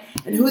want it.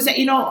 And who's that?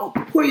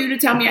 Who are you to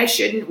tell me I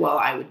shouldn't? Well,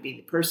 I would be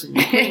the person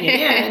putting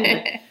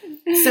it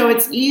in. So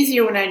it's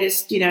easier when I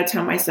just,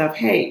 tell myself,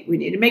 hey, we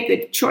need to make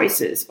good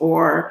choices.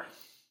 Or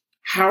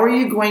how are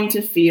you going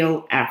to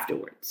feel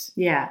afterwards?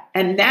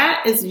 And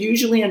that is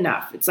usually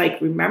enough. It's like,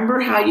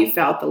 remember how you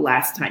felt the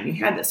last time you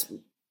had this.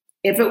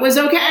 If it was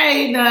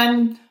okay,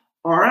 then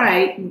all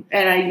right.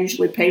 And I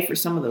usually pay for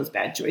some of those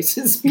bad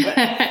choices.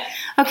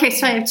 Okay,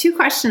 so I have two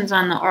questions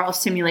on the oral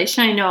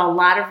stimulation. I know a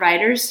lot of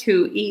writers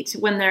who eat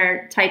when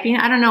they're typing.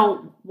 I don't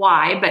know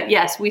why, but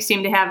yes, we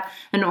seem to have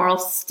an oral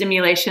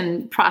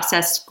stimulation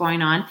process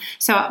going on.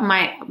 So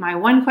my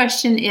one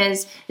question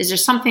is there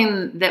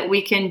something that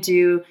we can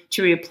do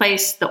to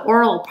replace the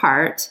oral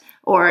part?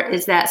 Or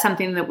is that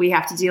something that we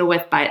have to deal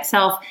with by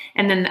itself?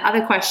 And then the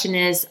other question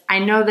is, I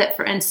know that,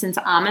 for instance,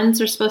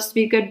 almonds are supposed to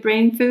be good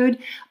brain food,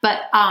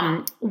 but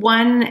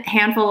one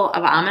handful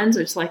of almonds,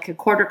 which is like a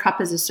quarter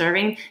cup as a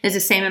serving, is the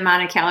same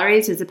amount of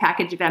calories as a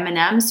package of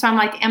M&Ms. So I'm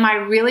like, am I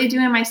really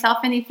doing myself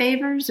any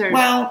favors? Or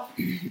well,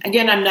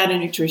 again, I'm not a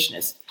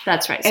nutritionist.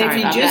 That's right. And if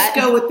you just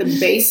go with the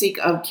basic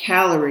of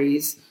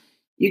calories,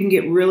 you can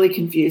get really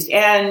confused.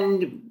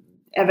 And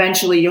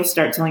eventually you'll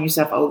start telling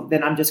yourself, oh,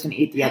 then I'm just going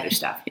to eat the other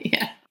stuff.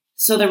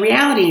 So the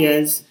reality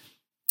is,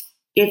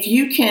 if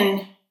you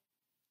can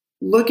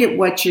look at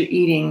what you're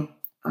eating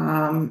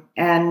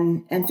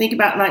and think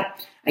about, like,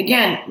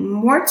 again,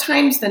 more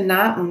times than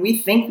not, when we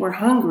think we're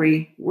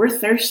hungry, we're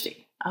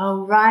thirsty.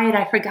 Oh, right.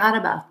 I forgot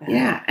about that.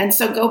 Yeah. And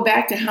so go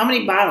back to how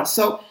many bottles.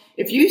 So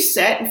if you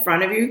set in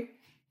front of you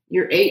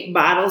your 8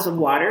 bottles of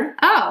water.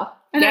 Oh,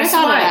 I never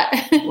thought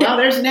of that. Well,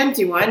 there's an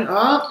empty one.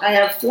 Oh, I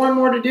have 4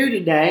 more to do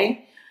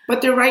today.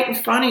 But they're right in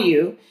front of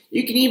you.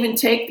 You can even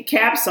take the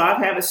caps off,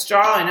 have a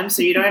straw in them,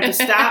 so you don't have to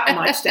stop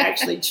much to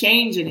actually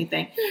change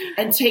anything.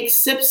 And take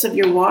sips of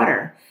your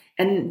water.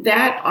 And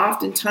that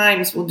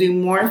oftentimes will do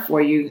more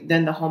for you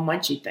than the whole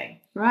munchy thing.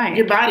 Right.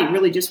 Your body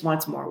really just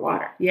wants more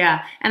water.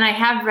 Yeah. And I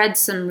have read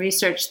some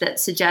research that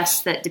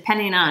suggests that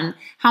depending on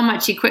how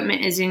much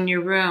equipment is in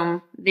your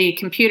room, the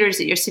computers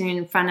that you're sitting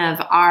in front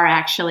of are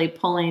actually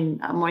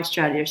pulling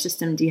moisture out of your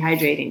system,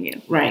 dehydrating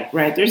you. Right.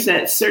 There's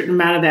that certain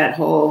amount of that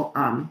whole...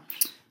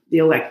 the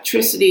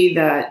electricity,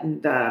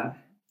 the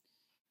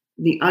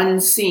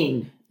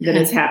unseen that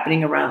is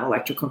happening around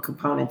electrical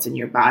components in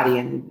your body,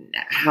 and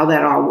how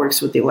that all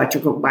works with the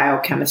electrical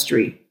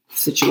biochemistry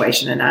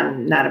situation, and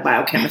I'm not a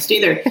biochemist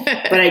either,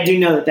 but I do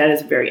know that that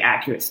is a very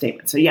accurate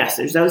statement. So yes,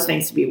 there's those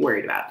things to be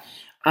worried about.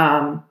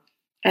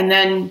 And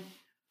then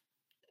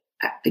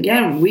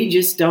again, we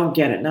just don't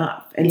get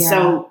enough. And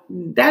so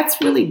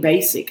that's really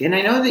basic. And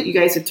I know that you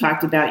guys have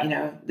talked about,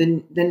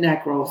 the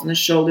neck rolls and the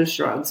shoulder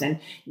shrugs and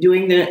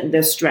doing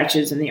the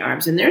stretches in the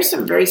arms. And there's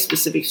some very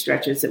specific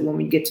stretches that when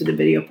we get to the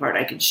video part,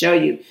 I can show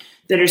you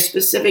that are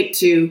specific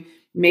to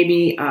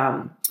maybe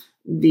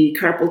the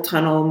carpal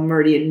tunnel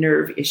meridian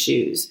nerve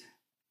issues.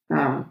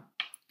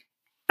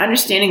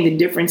 Understanding the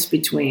difference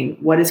between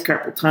what is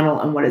carpal tunnel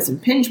and what is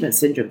impingement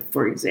syndrome,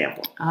 for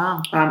example.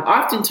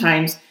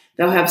 Oftentimes,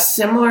 they'll have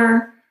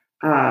similar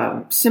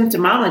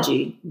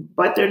symptomology,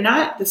 but they're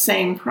not the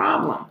same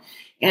problem.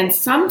 And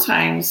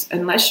sometimes,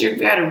 unless you've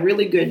got a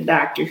really good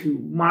doctor who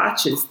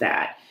watches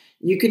that,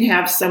 you can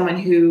have someone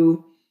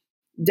who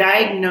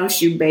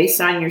diagnose you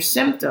based on your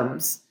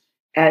symptoms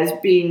as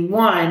being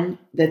one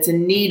that's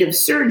in need of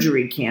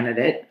surgery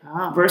candidate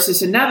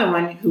versus another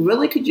one who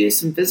really could use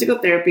some physical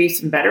therapy,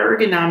 some better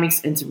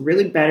ergonomics, and some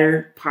really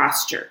better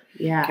posture.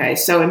 Yeah. Okay.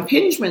 So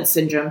impingement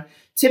syndrome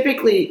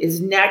typically is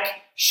neck,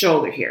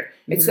 shoulder here.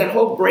 It's that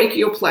whole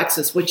brachial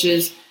plexus, which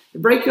is the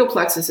brachial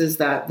plexus is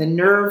the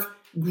nerve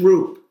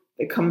group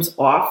that comes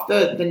off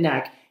the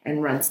neck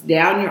and runs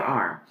down your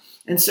arm.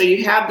 And so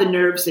you have the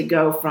nerves that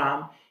go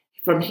from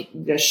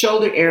the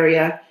shoulder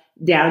area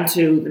down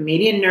to the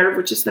median nerve,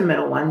 which is the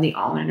middle one, the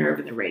ulnar nerve,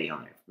 and the radial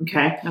nerve.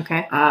 Okay.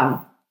 Okay.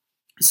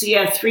 So you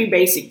have three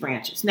basic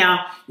branches.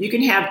 Now you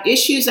can have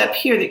issues up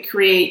here that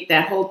create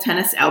that whole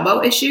tennis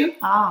elbow issue.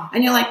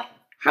 And you're like,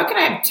 how can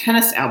I have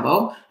tennis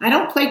elbow? I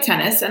don't play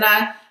tennis and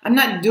I'm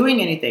not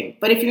doing anything.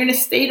 But if you're in a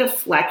state of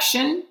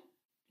flexion,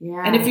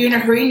 and if you're in a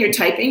hurry and you're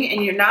typing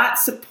and you're not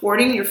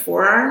supporting your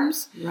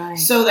forearms,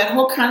 so that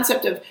whole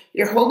concept of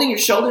you're holding your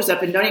shoulders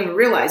up and don't even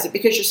realize it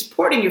because you're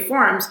supporting your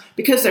forearms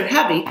because they're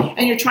heavy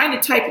and you're trying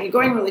to type and you're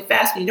going really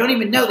fast and you don't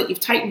even know that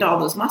you've tightened all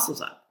those muscles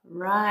up.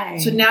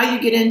 So now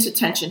you get into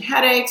tension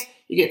headaches,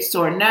 you get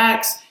sore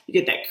necks, you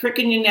get that crick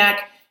in your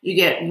neck, you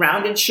get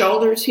rounded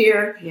shoulders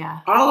here.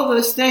 All of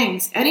those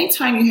things.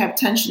 Anytime you have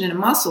tension in a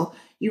muscle,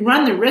 you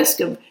run the risk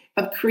of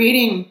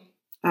creating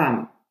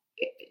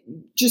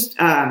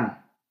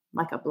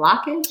like a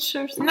blockage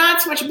or something?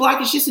 Not so much a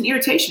blockage, just an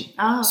irritation.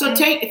 So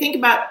think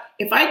about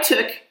if I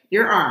took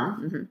your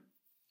arm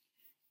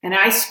and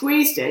I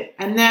squeezed it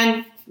and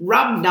then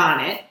rubbed on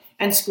it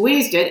and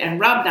squeezed it and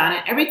rubbed on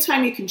it. Every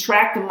time you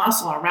contract the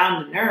muscle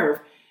around the nerve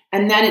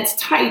and then it's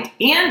tight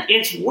and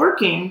it's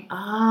working,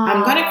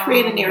 I'm going to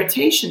create an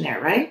irritation there,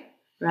 right?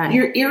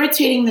 You're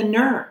irritating the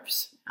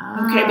nerves,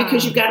 okay,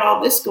 because you've got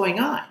all this going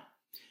on.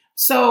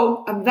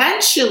 So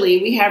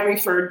eventually we have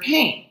referred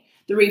pain.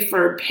 The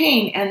referred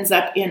pain ends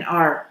up in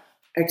our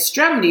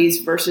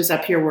extremities versus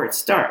up here where it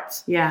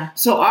starts.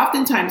 So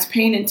oftentimes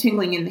pain and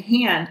tingling in the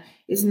hand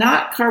is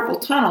not carpal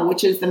tunnel,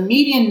 which is the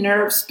median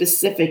nerve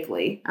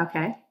specifically.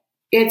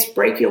 It's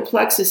brachial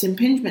plexus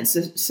impingement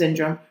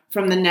syndrome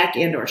from the neck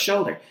and or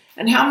shoulder.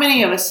 And how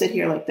many of us sit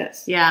here like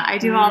this? I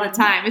do all the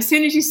time. As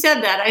soon as you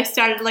said that, I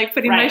started like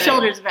putting my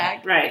shoulders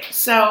back.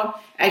 So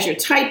as you're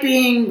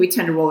typing, we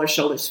tend to roll our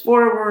shoulders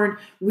forward.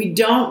 We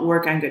don't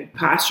work on good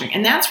posturing.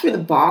 And that's where the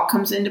ball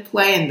comes into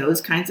play and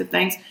those kinds of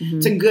things.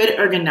 It's a good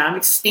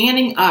ergonomics,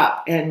 standing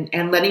up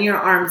and letting your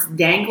arms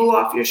dangle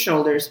off your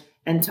shoulders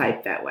and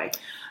type that way.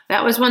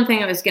 That was one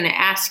thing I was going to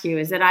ask you,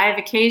 is that I have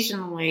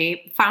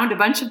occasionally found a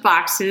bunch of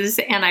boxes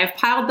and I've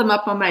piled them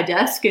up on my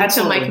desk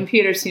until my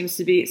computer seems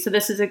to be, so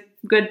this is a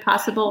good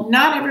possible.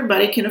 Not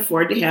everybody can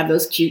afford to have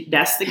those cute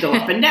desks that go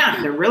up and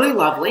down. They're really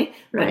lovely,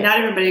 but not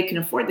everybody can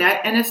afford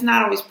that. And it's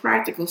not always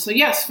practical. So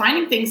yes,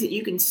 finding things that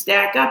you can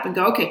stack up and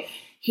go, okay,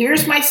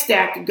 here's my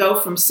stack to go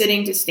from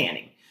sitting to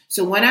standing.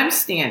 So when I'm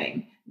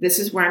standing, this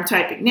is where I'm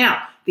typing.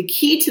 Now, the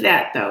key to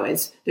that, though,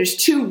 is there's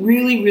two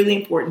really, really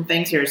important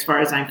things here as far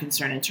as I'm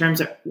concerned in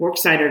terms of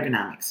worksite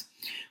ergonomics.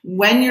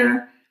 When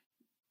you're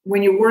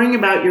worrying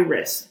about your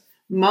wrists,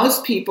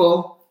 most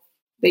people,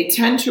 they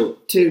tend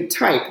to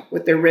type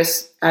with their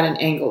wrists at an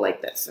angle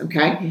like this,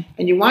 okay?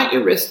 And you want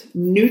your wrist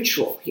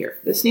neutral here.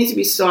 This needs to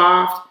be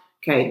soft,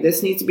 okay?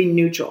 This needs to be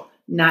neutral,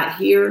 not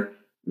here,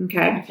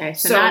 okay?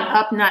 So not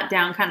up, not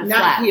down, kind of not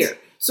flat. Not here.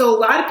 So a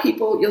lot of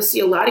people, you'll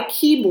see a lot of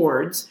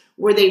keyboards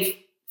where they've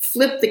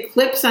flip the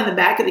clips on the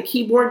back of the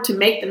keyboard to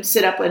make them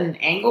sit up at an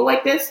angle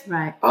like this.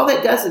 All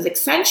that does is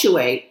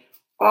accentuate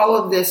all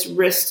of this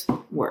wrist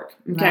work.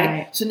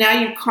 Okay. So now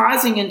you're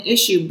causing an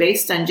issue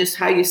based on just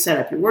how you set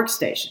up your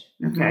workstation.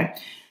 Okay.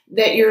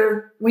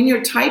 That when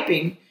you're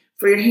typing,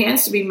 for your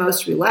hands to be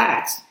most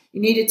relaxed, you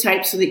need to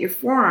type so that your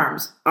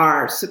forearms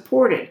are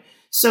supported.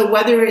 So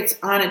whether it's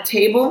on a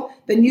table,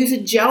 then use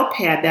a gel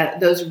pad,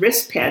 those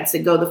wrist pads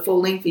that go the full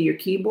length of your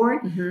keyboard.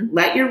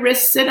 Let your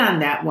wrist sit on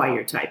that while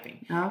you're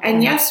typing.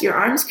 And yes, your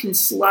arms can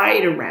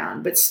slide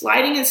around, but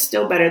sliding is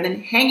still better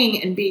than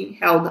hanging and being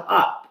held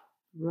up.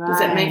 Does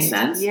that make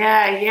sense?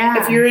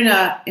 If you're in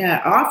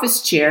an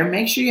office chair,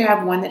 make sure you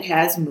have one that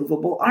has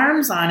movable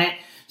arms on it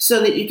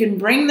so that you can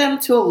bring them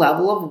to a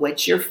level of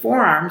which your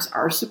forearms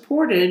are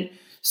supported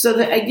so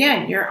that,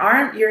 again,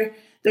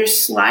 they're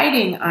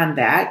sliding on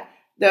that.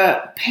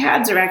 The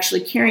pads are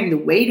actually carrying the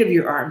weight of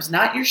your arms,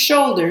 not your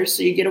shoulders.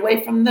 So you get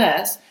away from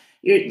this.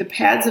 The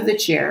pads of the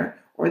chair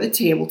or the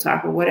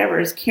tabletop or whatever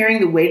is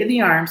carrying the weight of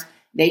the arms.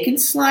 They can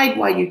slide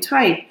while you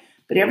type,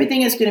 but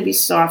everything is going to be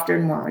softer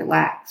and more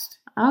relaxed.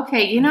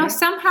 Okay,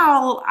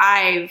 somehow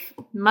I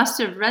must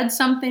have read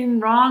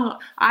something wrong.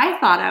 I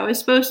thought I was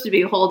supposed to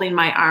be holding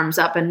my arms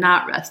up and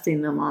not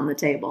resting them on the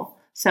table.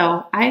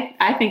 So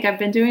I think I've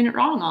been doing it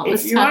wrong all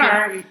this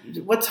time. If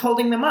you are, what's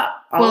holding them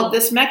up? All of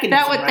this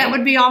mechanism, that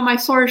would be all my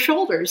sore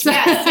shoulders.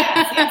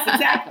 Yes,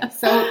 exactly.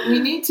 So we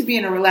need to be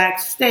in a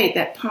relaxed state,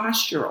 that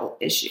postural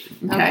issue.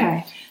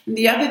 Okay.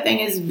 The other thing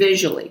is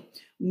visually.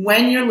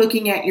 When you're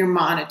looking at your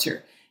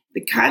monitor,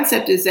 the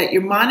concept is that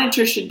your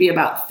monitor should be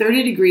about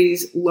 30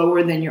 degrees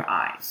lower than your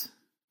eyes.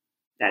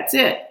 That's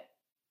it.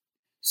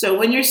 So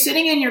when you're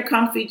sitting in your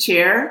comfy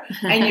chair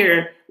and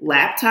your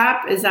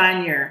laptop is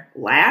on your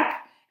lap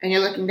and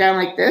you're looking down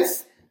like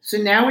this, so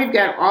now we've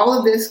got all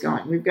of this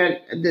going. We've got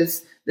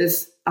this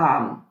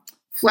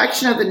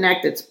flexion of the neck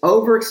that's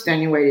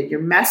overextenuated.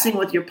 You're messing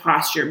with your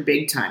posture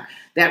big time.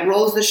 That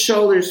rolls the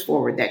shoulders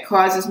forward. That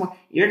causes more.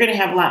 You're going to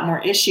have a lot more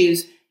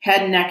issues,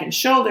 head, neck, and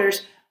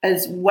shoulders,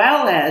 as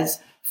well as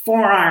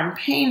forearm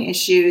pain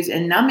issues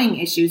and numbing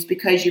issues,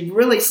 because you've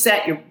really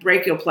set your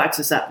brachial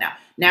plexus up now.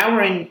 Now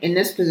we're in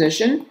this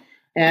position,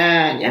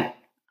 and yeah.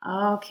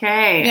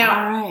 Okay.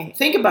 Now, all right.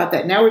 Think about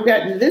that. Now we've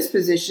gotten to this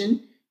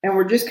position, and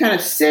we're just kind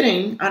of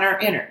sitting on our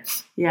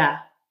innards. Yeah.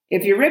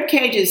 If your rib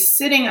cage is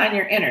sitting on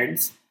your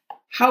innards,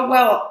 how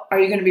well are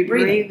you going to be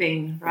breathing?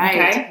 Breathing,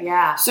 right. Okay?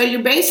 Yeah. So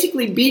you're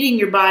basically beating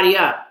your body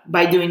up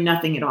by doing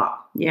nothing at all.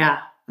 Yeah.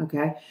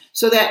 Okay.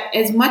 So that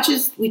as much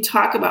as we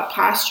talk about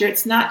posture,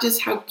 it's not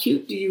just how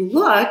cute do you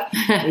look.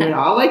 We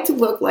all like to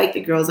look like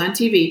the girls on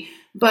TV,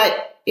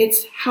 but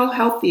it's how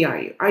healthy are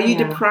you? Are you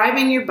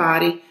depriving your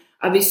body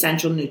of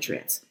essential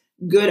nutrients?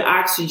 Good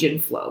oxygen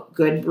flow,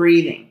 good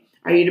breathing.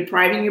 Are you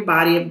depriving your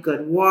body of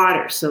good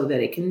water so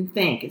that it can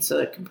think and so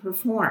it can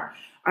perform?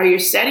 Are you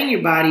setting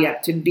your body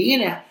up to be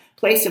in a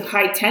place of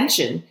high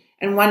tension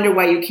and wonder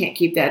why you can't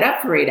keep that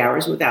up for 8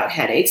 hours without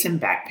headaches and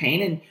back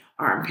pain and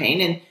arm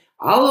pain? And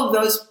all of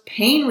those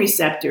pain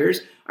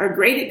receptors are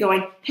great at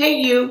going,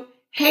 hey, you,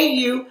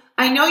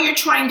 I know you're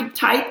trying to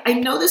type. I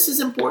know this is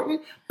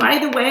important. By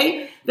the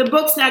way, the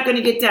book's not going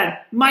to get done.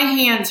 My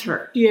hands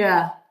hurt.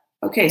 Yeah.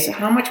 Okay, so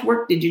how much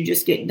work did you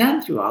just get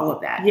done through all of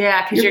that?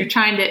 Yeah, because you're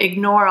trying to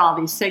ignore all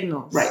these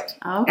signals. Right.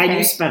 Okay. And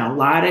you spent a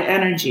lot of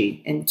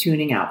energy in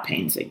tuning out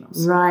pain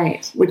signals.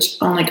 Right. Which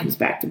only comes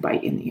back to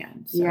bite in the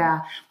end. So.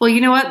 Yeah. Well, you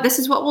know what? This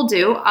is what we'll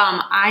do.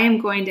 I am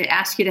going to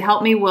ask you to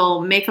help me.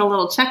 We'll make a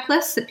little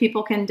checklist that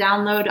people can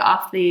download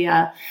off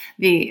the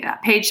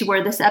page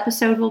where this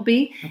episode will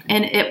be. Okay.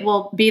 And it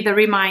will be the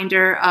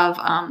reminder of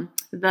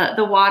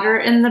the water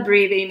and the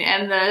breathing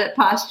and the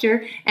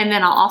posture. And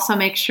then I'll also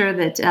make sure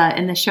that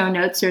in the show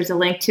notes, there's a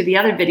link to the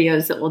other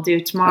videos that we'll do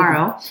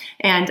tomorrow. Okay.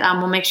 And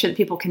we'll make sure that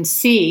people can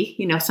see,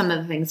 some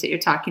of the things that you're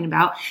talking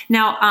about.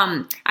 Now,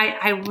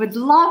 I would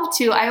love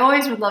to, I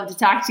always would love to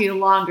talk to you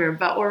longer,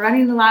 but we're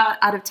running a lot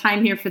out of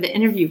time here for the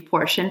interview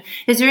portion.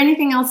 Is there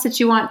anything else that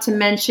you want to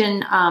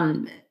mention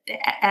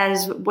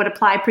as would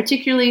apply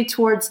particularly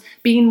towards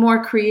being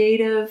more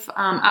creative?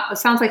 It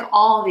sounds like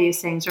all of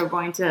these things are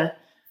going to...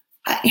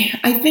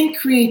 I think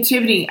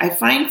creativity, I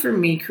find for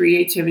me,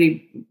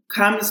 creativity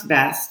comes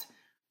best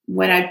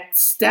when I've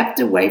stepped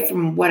away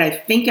from what I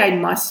think I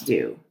must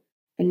do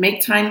and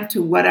make time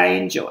to what I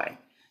enjoy.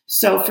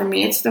 So for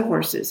me, it's the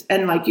horses.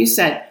 And like you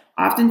said,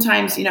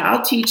 oftentimes,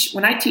 I'll teach,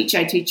 when I teach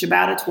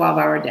about a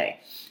 12-hour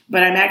day,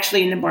 but I'm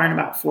actually in the barn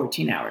about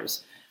 14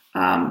 hours.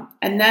 And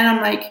then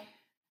I'm like,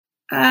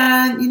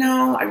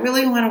 I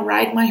really want to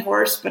ride my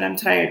horse, but I'm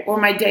tired. Or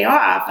my day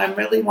off, I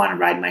really want to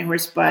ride my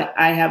horse, but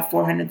I have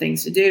 400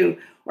 things to do,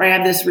 or I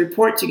have this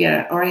report to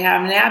get, or I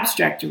have an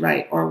abstract to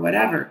write, or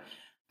whatever.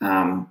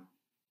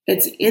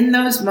 It's in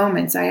those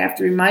moments I have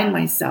to remind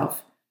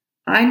myself,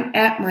 I'm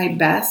at my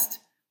best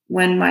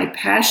when my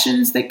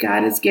passions that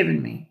God has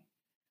given me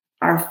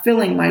are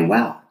filling my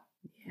well.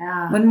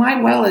 Yeah. When my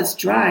well is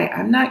dry,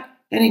 I'm not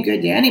any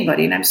good to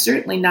anybody, and I'm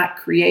certainly not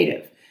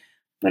creative.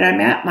 But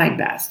I'm at my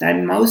best.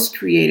 I'm most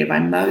creative.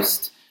 I'm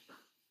most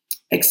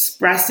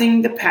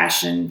expressing the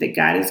passion that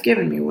God has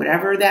given me,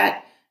 whatever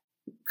that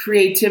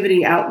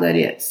creativity outlet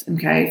is.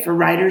 Okay. For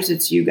writers,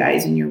 it's you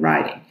guys and your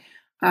writing.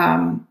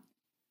 I'm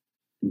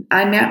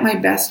at my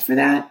best for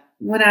that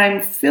when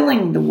I'm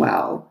filling the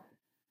well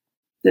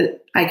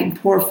that I can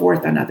pour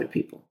forth on other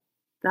people.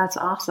 That's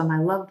awesome. I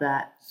love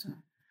that.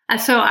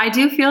 So I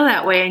do feel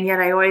that way, and yet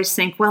I always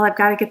think, well, I've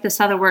got to get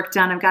this other work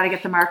done. I've got to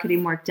get the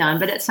marketing work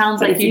done. But it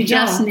sounds like you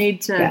just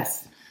need to...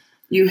 Yes.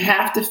 You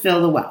have to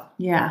fill the well.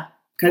 Yeah.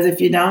 Because if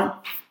you don't,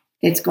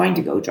 it's going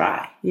to go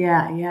dry.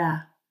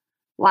 Yeah.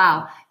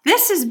 Wow.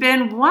 This has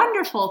been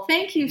wonderful.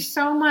 Thank you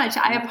so much.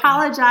 I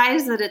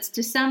apologize that it's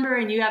December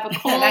and you have a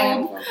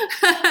cold.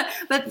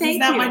 But thank you. It's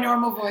not my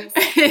normal voice.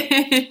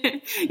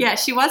 Yeah,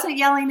 she wasn't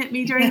yelling at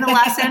me during the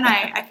lesson.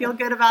 I feel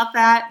good about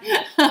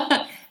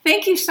that.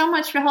 Thank you so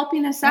much for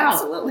helping us out.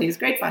 Absolutely. It's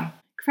great fun.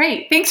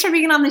 Great. Thanks for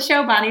being on the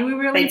show, Bonnie. We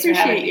really Thanks for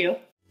having appreciate me. you.